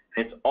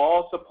 It's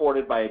all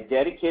supported by a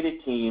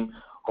dedicated team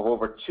of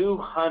over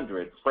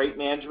 200 freight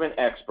management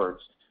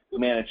experts who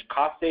manage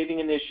cost-saving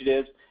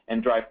initiatives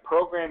and drive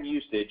program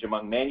usage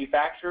among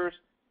manufacturers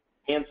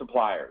and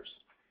suppliers.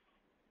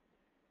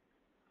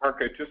 Mark,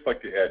 I'd just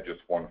like to add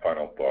just one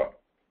final thought.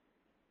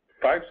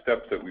 5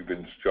 steps that we've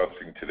been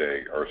discussing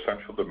today are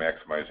essential to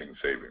maximizing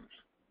savings.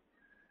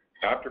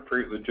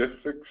 OptiFreight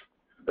Logistics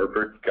are a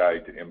perfect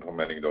guide to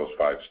implementing those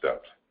 5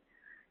 steps.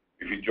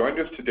 If you joined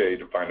us today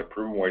to find a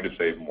proven way to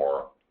save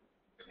more,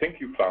 I think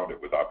you found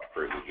it with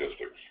OptiFreight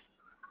Logistics.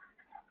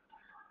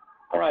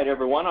 All right,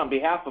 everyone. On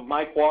behalf of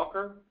Mike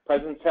Walker,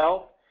 Presence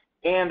Health,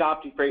 and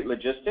OptiFreight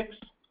Logistics,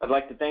 I'd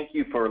like to thank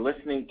you for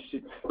listening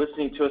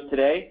to us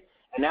today.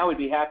 And now we'd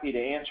be happy to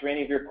answer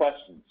any of your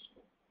questions.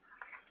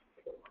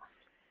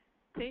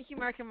 Thank you,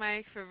 Mark and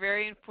Mike, for a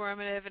very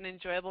informative and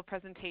enjoyable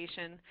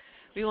presentation.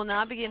 We will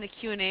now begin the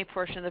Q&A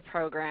portion of the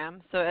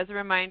program. So as a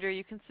reminder,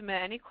 you can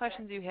submit any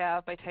questions you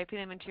have by typing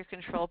them into your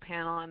control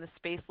panel in the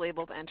space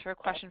labeled Enter a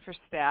Question for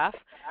Staff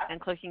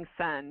and clicking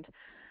Send.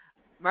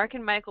 Mark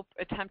and Mike will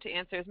attempt to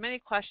answer as many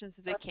questions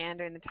as they can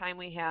during the time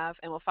we have,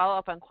 and will follow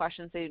up on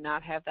questions they do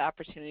not have the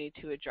opportunity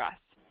to address.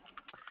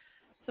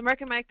 So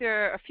Mark and Mike,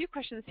 there are a few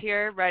questions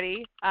here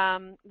ready.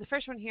 The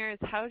first one here is,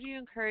 how do you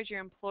encourage your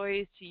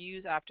employees to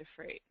use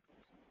OptiFreight?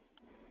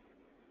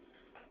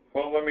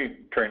 Well, let me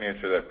try and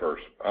answer that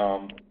first.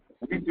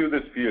 We do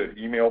this via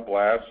email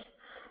blasts.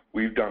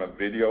 We've done a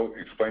video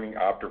explaining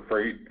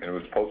OptiFreight, and it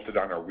was posted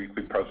on our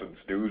Weekly Presence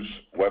News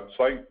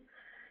website.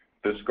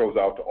 This goes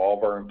out to all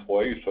of our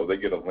employees, so they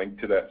get a link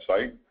to that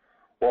site.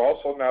 We're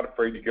also not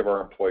afraid to give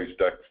our employees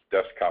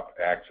desktop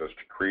access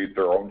to create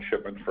their own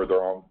shipments for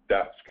their own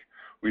desk.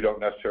 We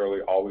don't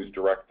necessarily always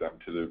direct them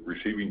to the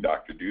receiving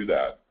dock to do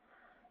that.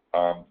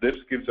 This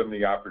gives them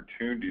the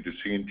opportunity to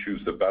see and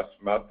choose the best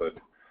method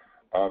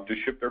to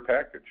ship their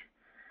package.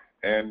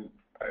 And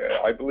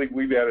I believe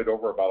we've added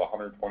over about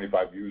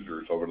 125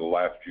 users over the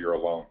last year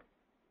alone.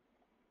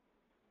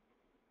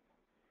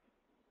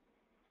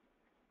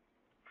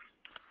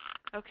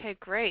 Okay,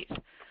 great.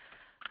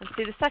 Let's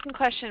see, the second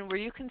question, were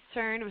you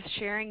concerned with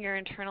sharing your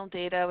internal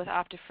data with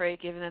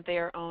OptiFreight given that they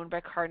are owned by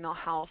Cardinal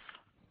Health?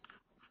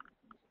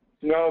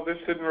 No, this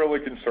didn't really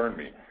concern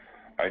me.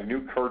 I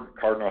knew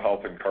Cardinal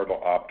Health and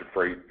Cardinal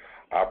OptiFreight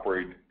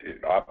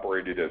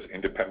operated as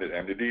independent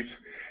entities.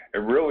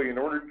 And really, in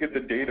order to get the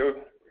data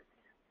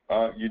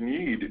you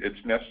need,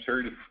 it's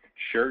necessary to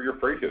share your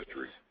freight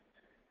history.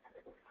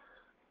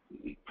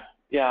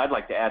 Yeah, I'd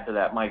like to add to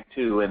that, Mike,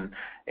 too. And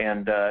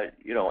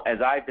you know, as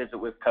I visit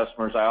with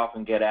customers, I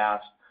often get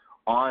asked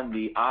on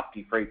the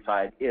OptiFreight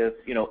side,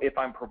 if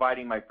I'm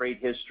providing my freight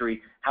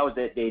history, how is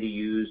that data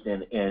used,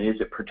 and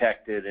is it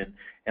protected?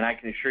 And I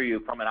can assure you,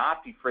 from an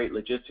OptiFreight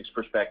Logistics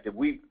perspective,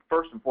 we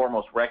first and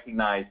foremost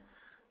recognize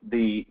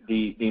the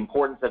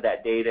importance of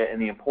that data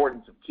and the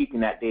importance of keeping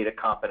that data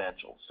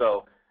confidential.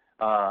 So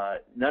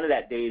none of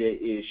that data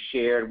is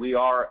shared. We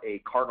are a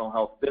Cardinal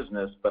Health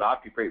business, but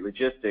OptiFreight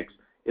Logistics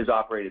is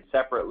operated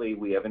separately.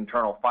 We have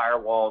internal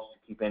firewalls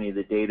to keep any of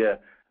the data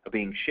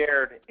being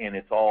shared, and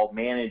it's all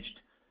managed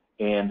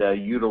and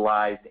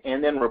utilized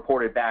and then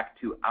reported back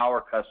to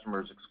our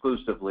customers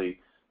exclusively.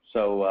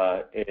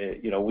 So,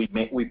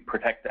 we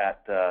protect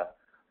that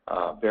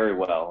very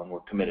well, and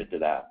we're committed to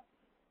that.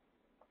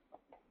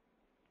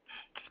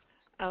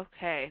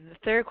 Okay. The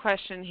third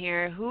question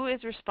here, who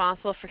is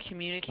responsible for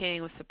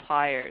communicating with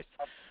suppliers?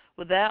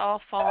 Would that all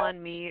fall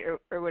on me,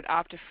 or would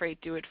OptiFreight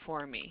do it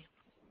for me?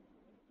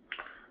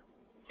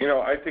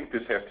 I think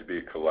this has to be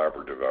a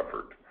collaborative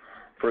effort.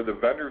 For the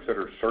vendors that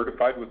are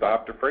certified with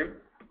OptiFreight,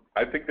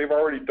 I think they've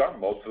already done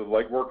most of the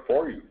legwork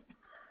for you.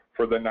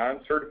 For the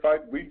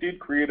non-certified, we did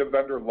create a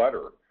vendor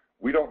letter.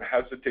 We don't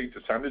hesitate to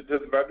send it to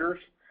the vendors.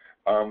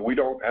 We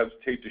don't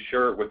hesitate to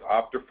share it with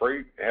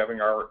OptiFreight,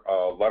 having our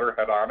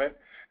letterhead on it,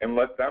 and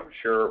let them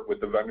share it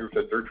with the vendors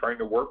that they're trying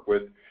to work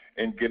with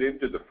and get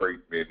into the freight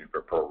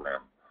management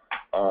program.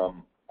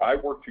 I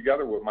work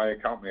together with my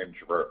account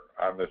manager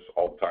on this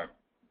all the time.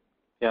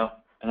 Yeah,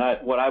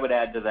 and what I would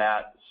add to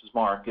that, this is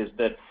Mark, is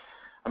that,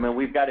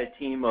 we've got a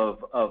team of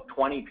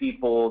 20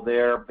 people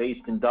there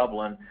based in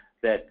Dublin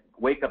that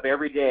wake up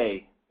every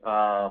day,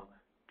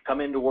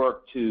 come into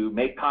work to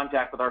make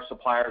contact with our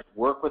suppliers,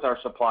 work with our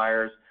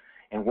suppliers,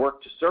 and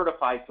work to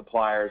certify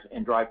suppliers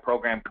and drive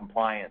program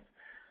compliance.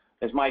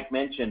 As Mike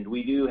mentioned,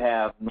 we do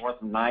have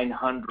north of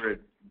 900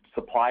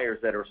 suppliers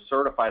that are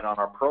certified on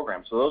our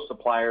program. So those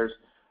suppliers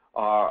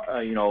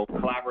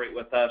collaborate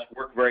with us,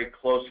 work very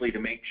closely to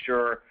make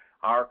sure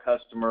our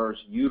customers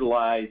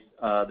utilize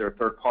their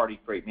third-party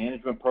freight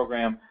management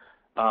program.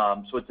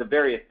 So it's a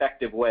very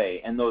effective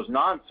way. And those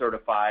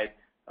non-certified,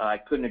 I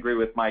couldn't agree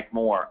with Mike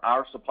more.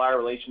 Our supplier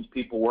relations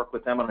people work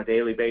with them on a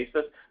daily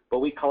basis, but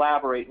we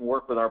collaborate and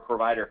work with our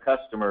provider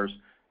customers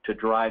to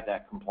drive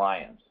that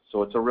compliance.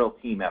 So it's a real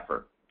team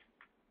effort.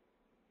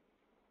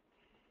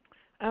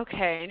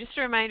 Okay, and just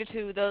a reminder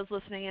to those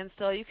listening in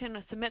still, you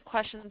can submit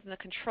questions in the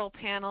control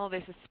panel.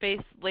 There's a space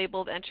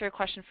labeled enter a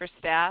question for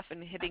staff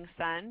and hitting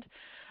send.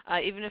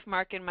 Even if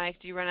Mark and Mike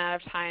do run out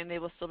of time, they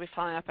will still be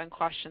following up on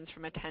questions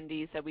from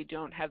attendees that we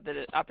don't have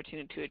the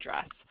opportunity to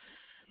address.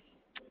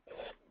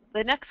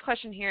 The next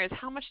question here is,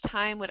 how much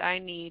time would I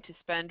need to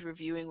spend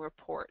reviewing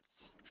reports?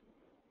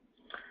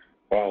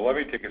 Well, let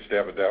me take a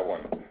stab at that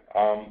one.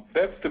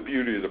 That's the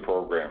beauty of the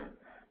program.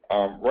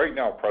 Right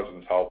now,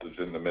 President's Health is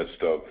in the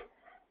midst of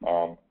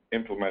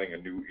implementing a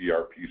new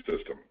ERP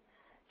system.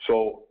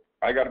 So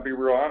I got to be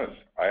real honest.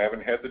 I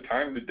haven't had the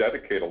time to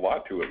dedicate a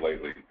lot to it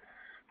lately.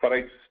 But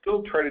I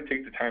still try to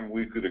take the time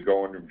weekly to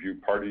go and review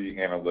part of the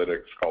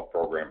analytics called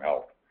Program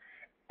Health.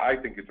 I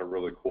think it's a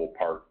really cool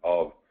part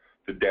of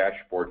the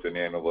dashboards and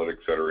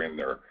analytics that are in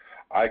there.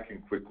 I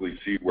can quickly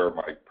see where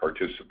my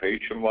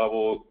participation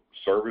level,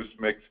 service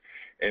mix,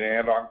 and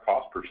add-on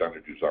cost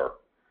percentages are.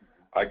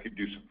 I could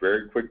do some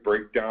very quick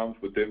breakdowns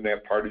within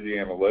that part of the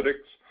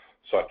analytics,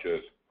 such as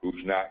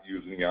who's not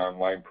using the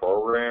online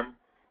program,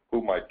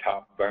 who my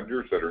top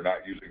vendors that are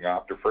not using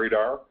OptiFreight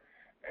are,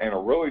 and a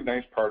really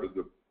nice part of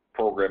the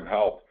Program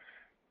Health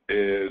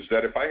is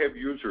that if I have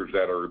users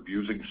that are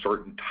abusing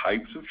certain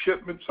types of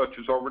shipments, such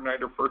as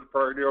overnight or first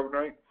priority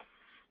overnight,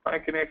 I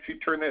can actually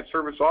turn that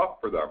service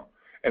off for them,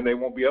 and they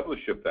won't be able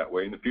to ship that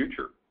way in the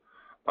future.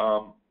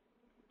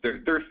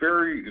 There's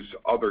various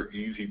other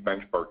easy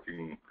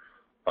benchmarking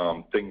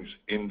things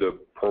in the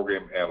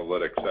program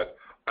analytics that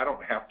I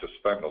don't have to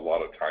spend a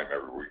lot of time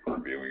every week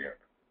reviewing it.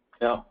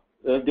 Yeah.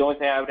 The only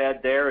thing I would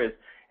add there is,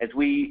 as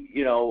we,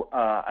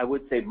 I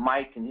would say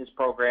Mike and his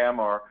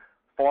program are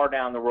far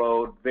down the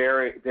road,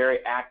 very, very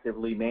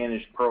actively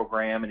managed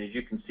program, and as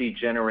you can see,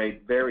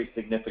 generate very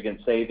significant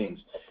savings.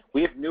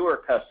 We have newer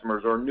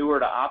customers or newer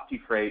to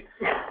OptiFreight.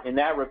 In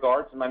that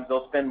regard, sometimes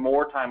they'll spend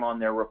more time on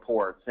their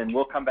reports, and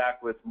we'll come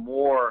back with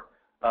more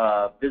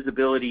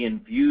visibility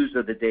and views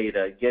of the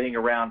data, getting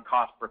around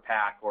cost per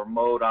pack or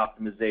mode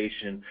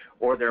optimization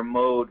or their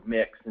mode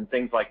mix and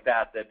things like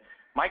that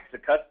Mike's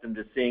accustomed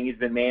to seeing. He's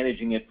been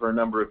managing it for a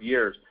number of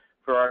years.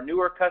 For our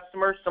newer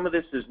customers, some of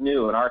this is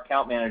new, and our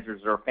account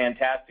managers are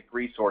fantastic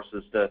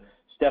resources to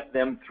step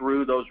them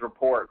through those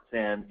reports,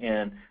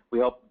 and we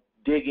help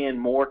dig in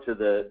more to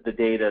the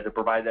data to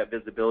provide that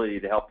visibility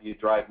to help you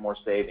drive more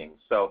savings.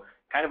 So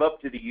kind of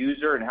up to the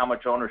user and how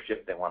much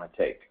ownership they want to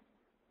take.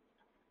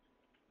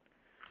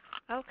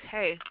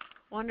 Okay,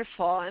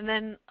 wonderful. And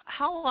then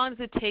how long does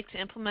it take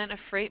to implement a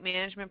freight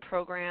management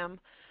program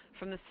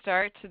from the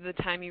start to the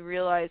time you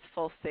realize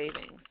full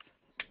savings?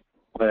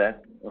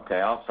 Okay,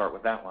 I'll start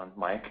with that one,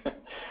 Mike.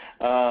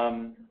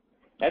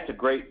 That's a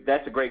great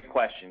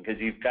question, because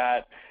you've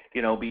got,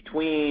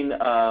 between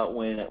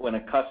when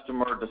a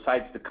customer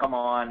decides to come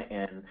on,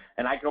 and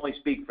I can only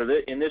speak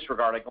in this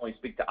regard, I can only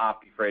speak to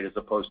OptiFreight as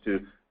opposed to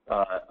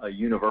a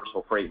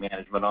universal freight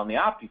management. On the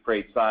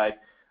OptiFreight side,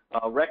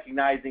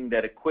 recognizing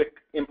that a quick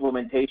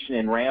implementation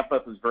and ramp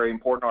up is very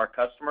important to our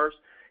customers.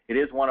 It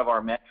is one of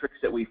our metrics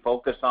that we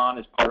focus on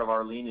as part of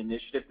our lean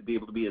initiative to be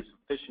able to be as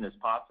efficient as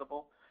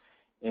possible.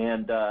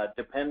 And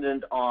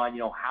dependent on,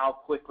 how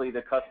quickly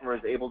the customer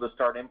is able to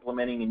start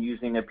implementing and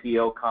using a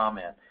PO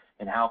comment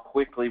and how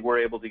quickly we're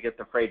able to get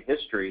the freight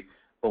history.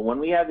 But when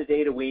we have the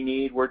data we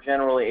need, we're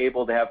generally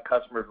able to have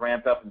customers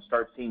ramp up and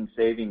start seeing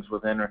savings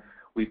within.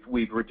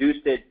 We've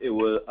reduced it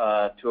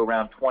to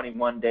around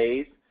 21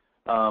 days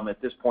at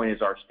this point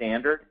is our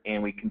standard,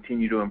 and we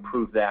continue to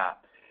improve that.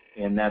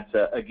 And that's,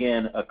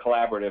 again, a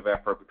collaborative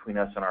effort between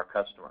us and our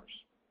customers.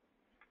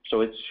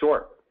 So it's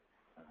short.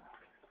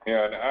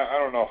 Yeah, and I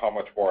don't know how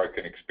much more I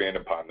can expand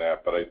upon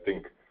that, but I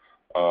think,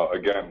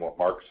 again, what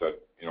Mark said,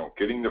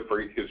 getting the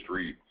freight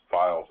history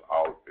files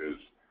out is,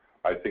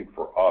 I think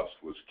for us,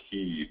 was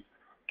key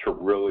to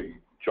really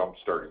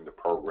jump-starting the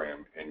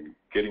program and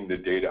getting the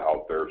data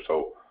out there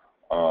so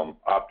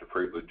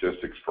OptiFreight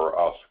Logistics for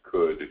us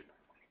could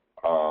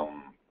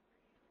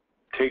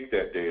take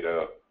that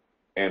data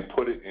and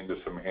put it into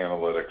some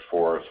analytics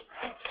for us,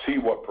 see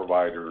what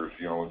providers,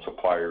 and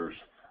suppliers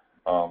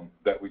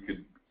that we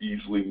could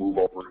easily move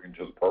over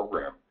into the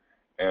program.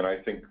 And I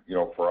think,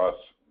 for us,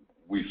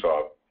 we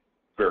saw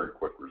very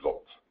quick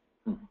results.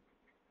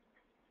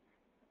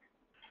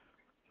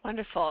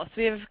 Wonderful. So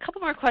we have a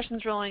couple more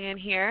questions rolling in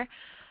here.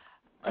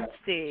 Let's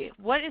see.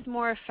 What is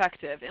more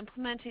effective,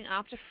 implementing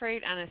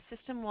OptiFreight on a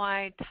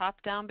system-wide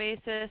top-down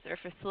basis or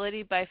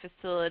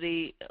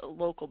facility-by-facility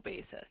local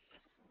basis?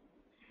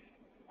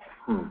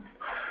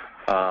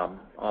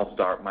 I'll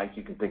start. Mike,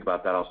 you can think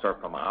about that. I'll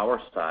start from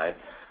our side.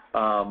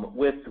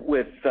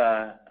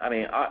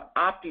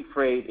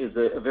 OptiFreight is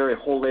a very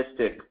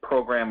holistic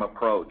program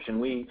approach, and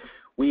we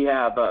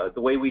have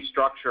the way we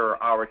structure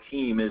our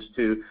team is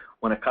to,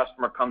 when a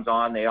customer comes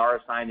on, they are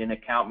assigned an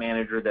account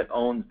manager that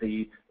owns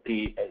and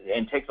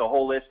takes a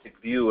holistic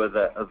view of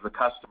the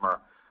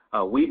customer.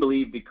 We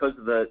believe because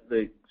of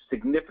the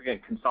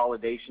significant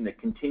consolidation that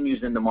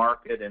continues in the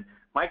market, and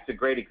Mike's a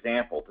great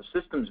example. The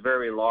system's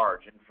very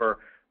large, and for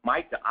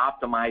Mike to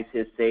optimize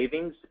his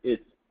savings,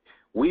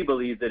 we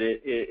believe that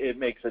it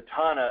makes a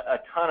ton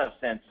of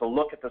sense to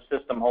look at the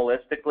system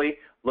holistically,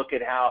 look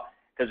at how,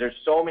 because there's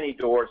so many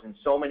doors and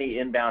so many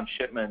inbound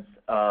shipments,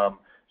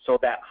 so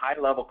that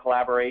high-level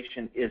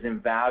collaboration is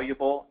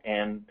invaluable,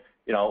 and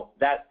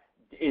that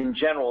in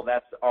general,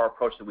 that's our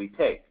approach that we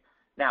take.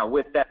 Now,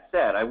 with that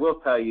said, I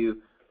will tell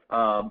you,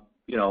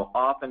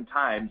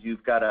 oftentimes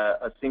you've got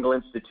a single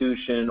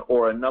institution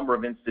or a number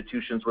of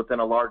institutions within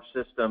a large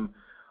system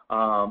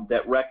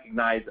that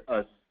recognize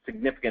a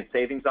significant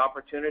savings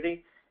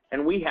opportunity,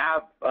 and we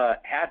have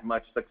had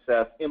much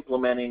success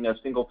implementing a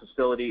single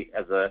facility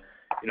as that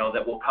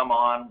will come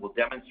on, will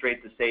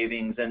demonstrate the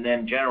savings, and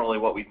then generally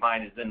what we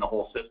find is then the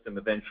whole system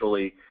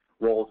eventually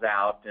rolls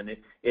out, and it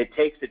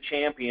takes a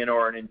champion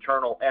or an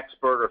internal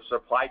expert or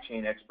supply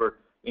chain expert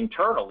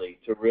internally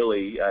to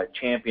really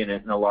champion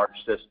it in a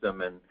large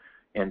system and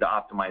to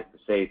optimize the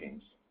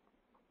savings.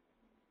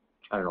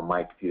 I don't know,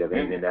 Mike, if you have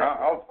anything to add.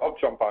 I'll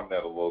jump on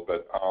that a little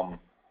bit.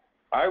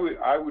 I would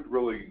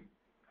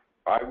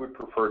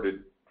prefer to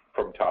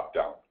from top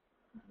down,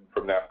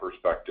 from that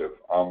perspective.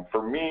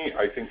 For me,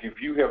 I think if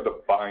you have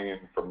the buy-in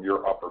from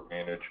your upper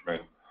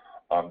management,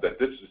 that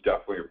this is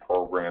definitely a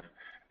program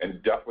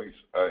and definitely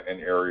an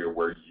area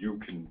where you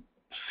can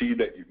see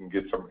that you can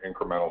get some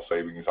incremental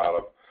savings out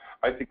of,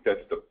 I think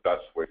that's the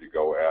best way to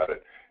go at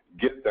it.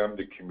 Get them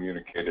to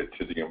communicate it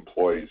to the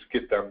employees,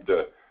 get them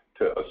to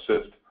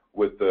assist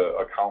with the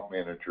account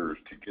managers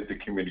to get the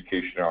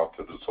communication out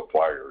to the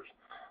suppliers.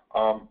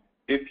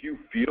 If you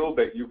feel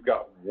that you've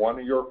got one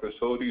of your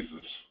facilities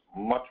is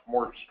much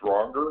more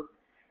stronger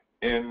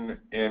in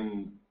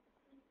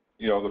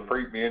the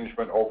freight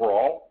management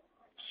overall,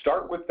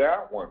 start with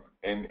that one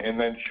and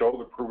then show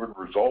the proven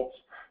results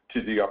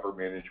to the upper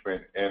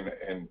management.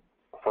 And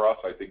for us,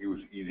 I think it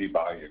was easy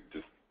buy-in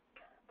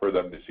for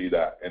them to see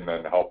that and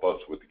then help us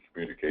with the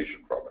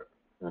communication from it.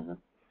 Mm-hmm.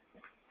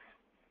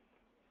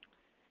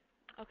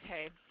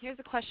 Okay, here's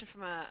a question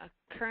from a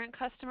current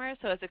customer.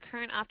 So as a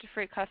current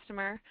OptiFreight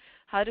customer,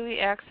 how do we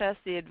access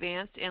the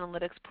advanced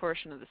analytics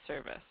portion of the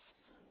service?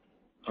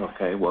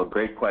 Okay, well,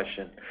 great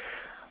question.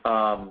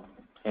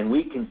 And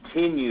we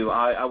continue,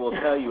 I will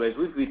tell you, as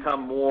we've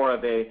become more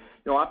of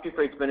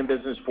OptiFreight's been in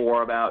business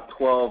for about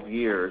 12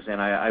 years,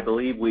 and I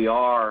believe we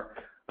are,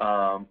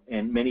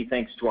 and many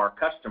thanks to our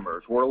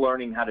customers, we're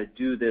learning how to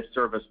do this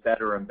service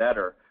better and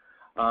better.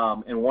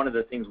 And one of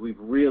the things we've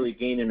really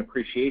gained an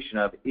appreciation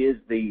of is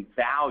the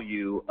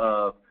value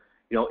of,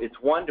 it's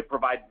one to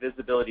provide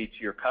visibility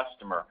to your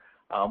customer.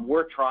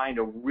 We're trying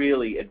to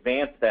really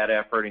advance that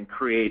effort and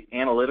create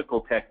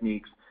analytical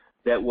techniques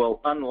that will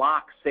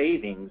unlock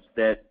savings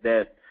that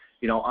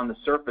on the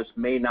surface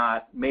may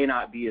not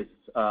be as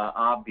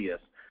obvious.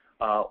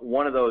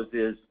 One of those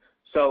is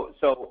so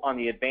on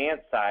the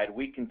advanced side,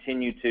 we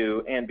continue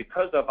to, and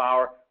because of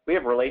we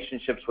have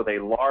relationships with a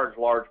large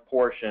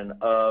portion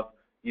of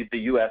the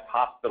U.S.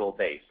 hospital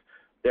base.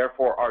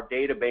 Therefore, our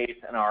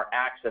database and our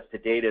access to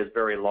data is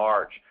very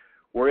large.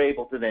 We're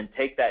able to then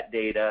take that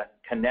data,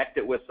 connect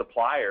it with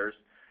suppliers,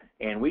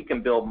 and we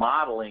can build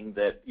modeling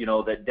that,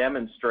 that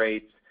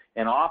demonstrates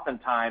and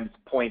oftentimes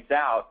points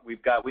out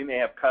we may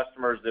have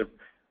customers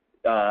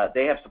that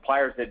they have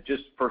suppliers that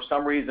just for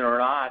some reason or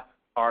not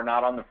are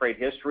not on the freight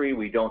history.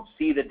 We don't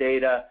see the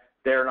data.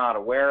 They're not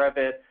aware of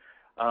it.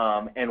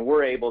 And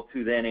we're able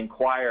to then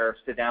inquire,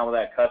 sit down with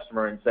that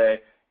customer and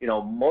say,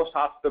 most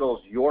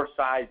hospitals your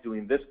size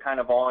doing this kind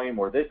of volume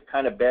or this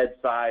kind of bed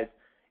size,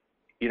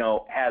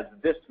 has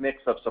this mix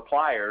of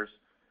suppliers,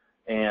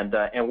 and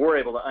we're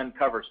able to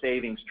uncover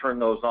savings, turn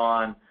those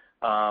on.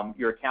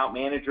 Your account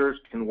managers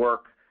can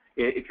work.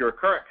 If you're a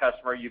current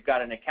customer, you've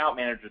got an account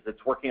manager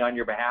that's working on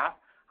your behalf.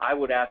 I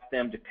would ask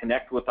them to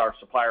connect with our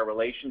supplier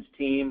relations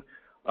team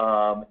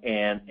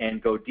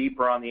and go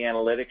deeper on the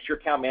analytics. Your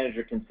account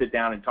manager can sit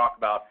down and talk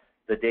about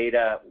the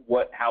data,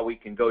 how we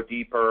can go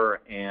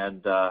deeper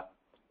and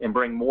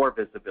bring more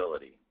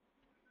visibility.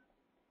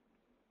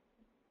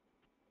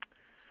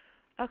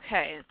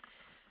 Okay.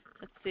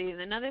 Let's see.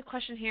 Another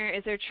question here: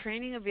 is there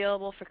training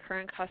available for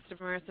current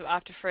customers of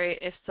OptiFreight?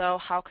 If so,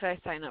 how could I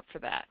sign up for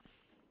that?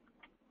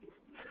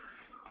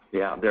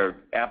 Yeah, there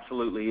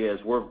absolutely is.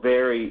 We're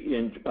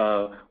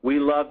we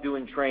love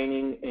doing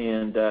training,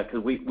 and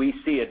because we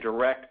see a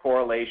direct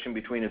correlation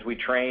between as we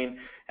train.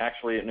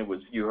 Actually, and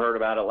you heard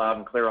about it loud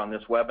and clear on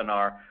this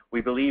webinar. We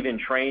believe in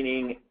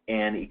training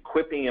and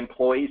equipping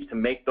employees to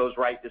make those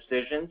right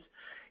decisions.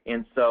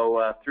 And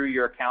so through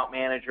your account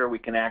manager, we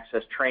can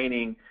access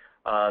training.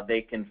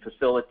 They can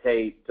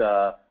facilitate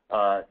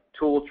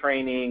tool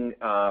training,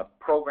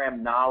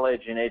 program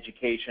knowledge and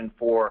education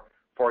for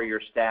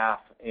your staff,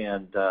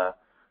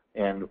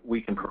 and we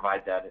can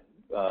provide that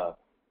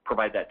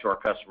to our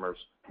customers,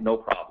 no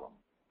problem.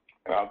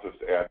 And I'll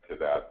just add to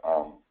that.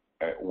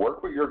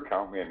 Work with your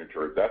account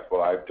manager. That's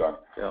what I've done.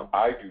 Yeah.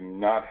 I do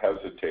not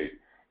hesitate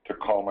to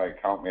call my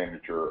account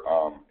manager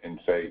and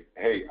say,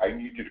 hey, I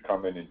need you to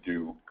come in and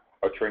do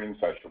a training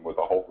session with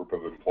a whole group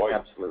of employees.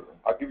 Absolutely.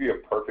 I'll give you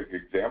a perfect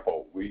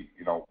example. We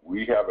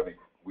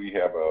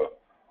have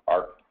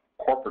our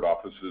corporate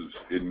offices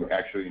in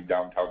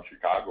downtown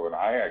Chicago, and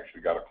I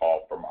actually got a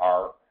call from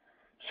our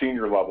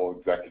senior level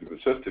executive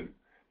assistant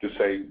to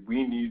say,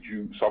 we need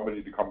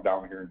somebody to come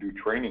down here and do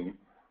training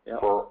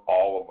for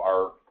all of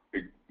our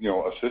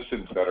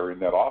assistants that are in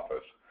that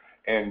office.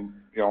 And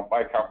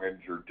my account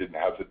manager didn't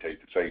hesitate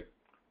to say,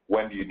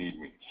 when do you need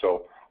me?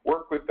 So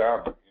work with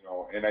them,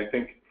 and I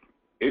think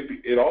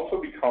it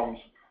also becomes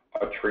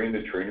a train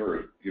the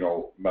trainer,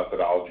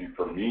 methodology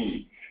for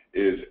me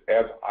is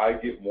as I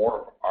get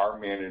more of our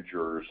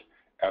managers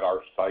at our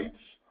sites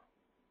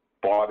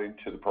bought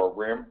into the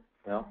program,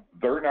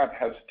 they're not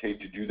hesitate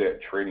to do that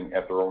training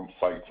at their own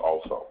sites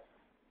also.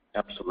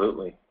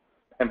 Absolutely.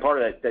 And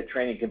part of that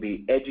training can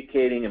be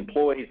educating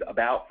employees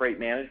about freight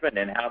management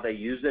and how they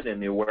use it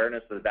and the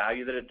awareness of the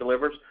value that it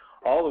delivers,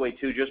 all the way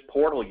to just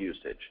portal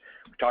usage.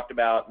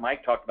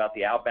 Mike talked about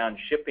the outbound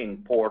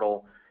shipping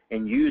portal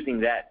and using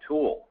that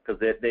tool, because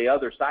the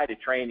other side of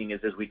training is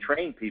as we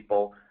train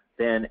people,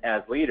 then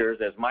as leaders,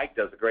 as Mike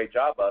does a great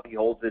job of, he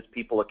holds his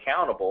people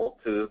accountable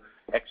to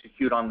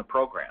execute on the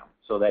program.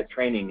 So that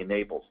training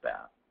enables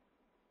that.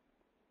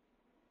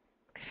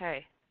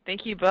 Okay.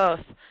 Thank you both.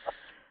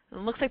 It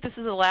looks like this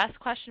is the last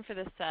question for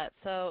this set.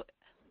 So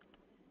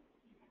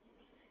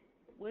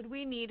would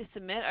we need to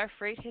submit our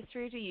freight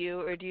history to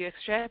you, or do you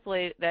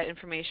extrapolate that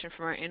information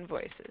from our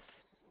invoices?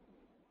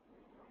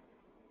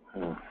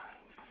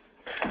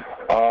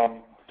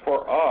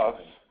 For us,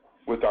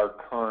 with our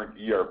current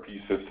ERP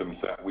systems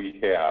that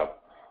we have,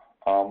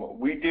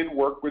 we did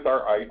work with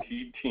our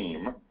IT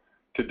team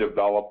to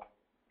develop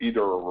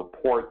either a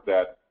report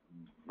that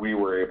we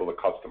were able to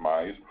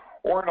customize,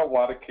 or in a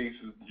lot of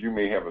cases, you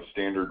may have a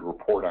standard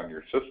report on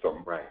your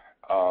system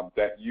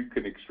that you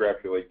can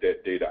extrapolate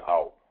that data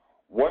out.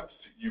 Once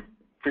you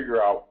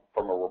figure out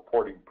from a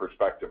reporting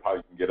perspective how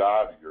you can get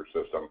out of your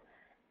system,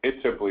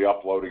 it's simply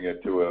uploading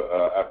it to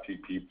a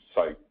FTP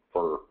site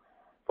for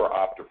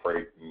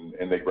OptiFreight,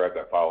 and they grab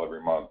that file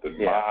every month. And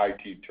my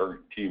IT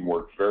team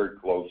works very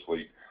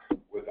closely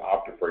with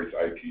OptiFreight's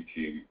IT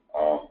team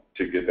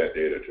to get that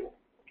data to them.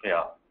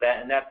 Yeah,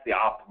 that's the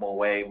optimal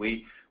way.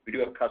 We do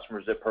have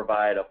customers that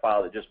provide a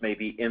file that just may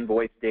be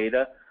invoice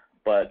data,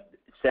 but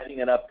setting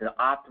it up to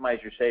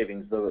optimize your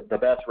savings, the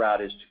best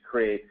route is to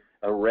create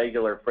a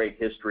regular freight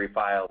history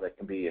file that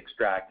can be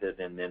extracted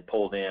and then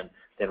pulled in.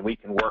 Then we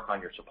can work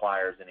on your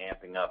suppliers and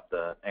amping up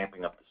the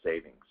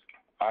savings.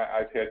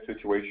 I've had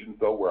situations,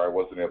 though, where I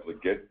wasn't able to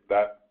get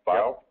that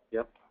file.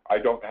 Yep. I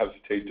don't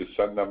hesitate to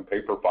send them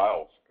paper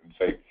files and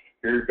say,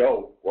 here you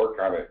go, work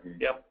on it.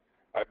 And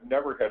I've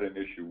never had an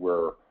issue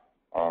where,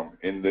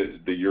 in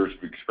the years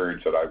of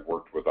experience that I've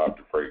worked with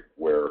OptiFreight,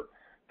 where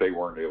they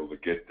weren't able to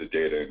get the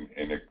data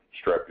and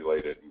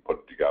extrapolate it and put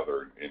it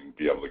together and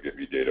be able to get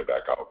me data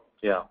back out.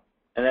 Yeah,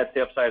 and that's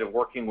the upside of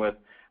working with,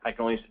 I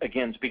can only,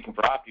 again, speaking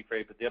for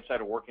OptiFreight, but the upside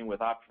of working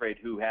with OptiFreight,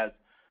 who has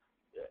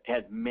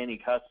many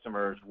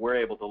customers, we're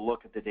able to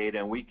look at the data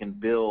and we can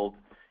build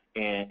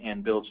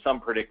and build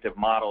some predictive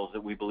models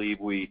that we believe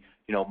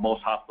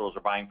most hospitals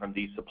are buying from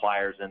these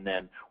suppliers, and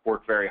then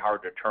work very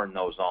hard to turn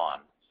those on.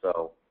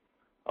 So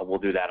we'll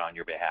do that on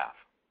your behalf.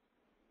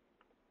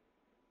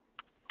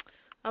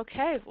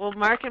 Okay, well,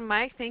 Mark and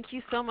Mike, thank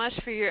you so much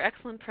for your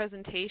excellent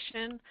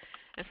presentation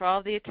and for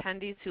all the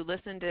attendees who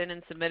listened in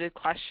and submitted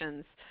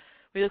questions.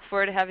 We look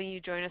forward to having you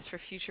join us for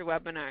future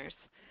webinars.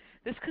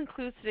 This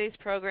concludes today's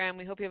program.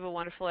 We hope you have a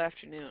wonderful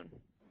afternoon.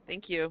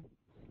 Thank you.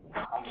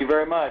 Thank you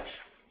very much.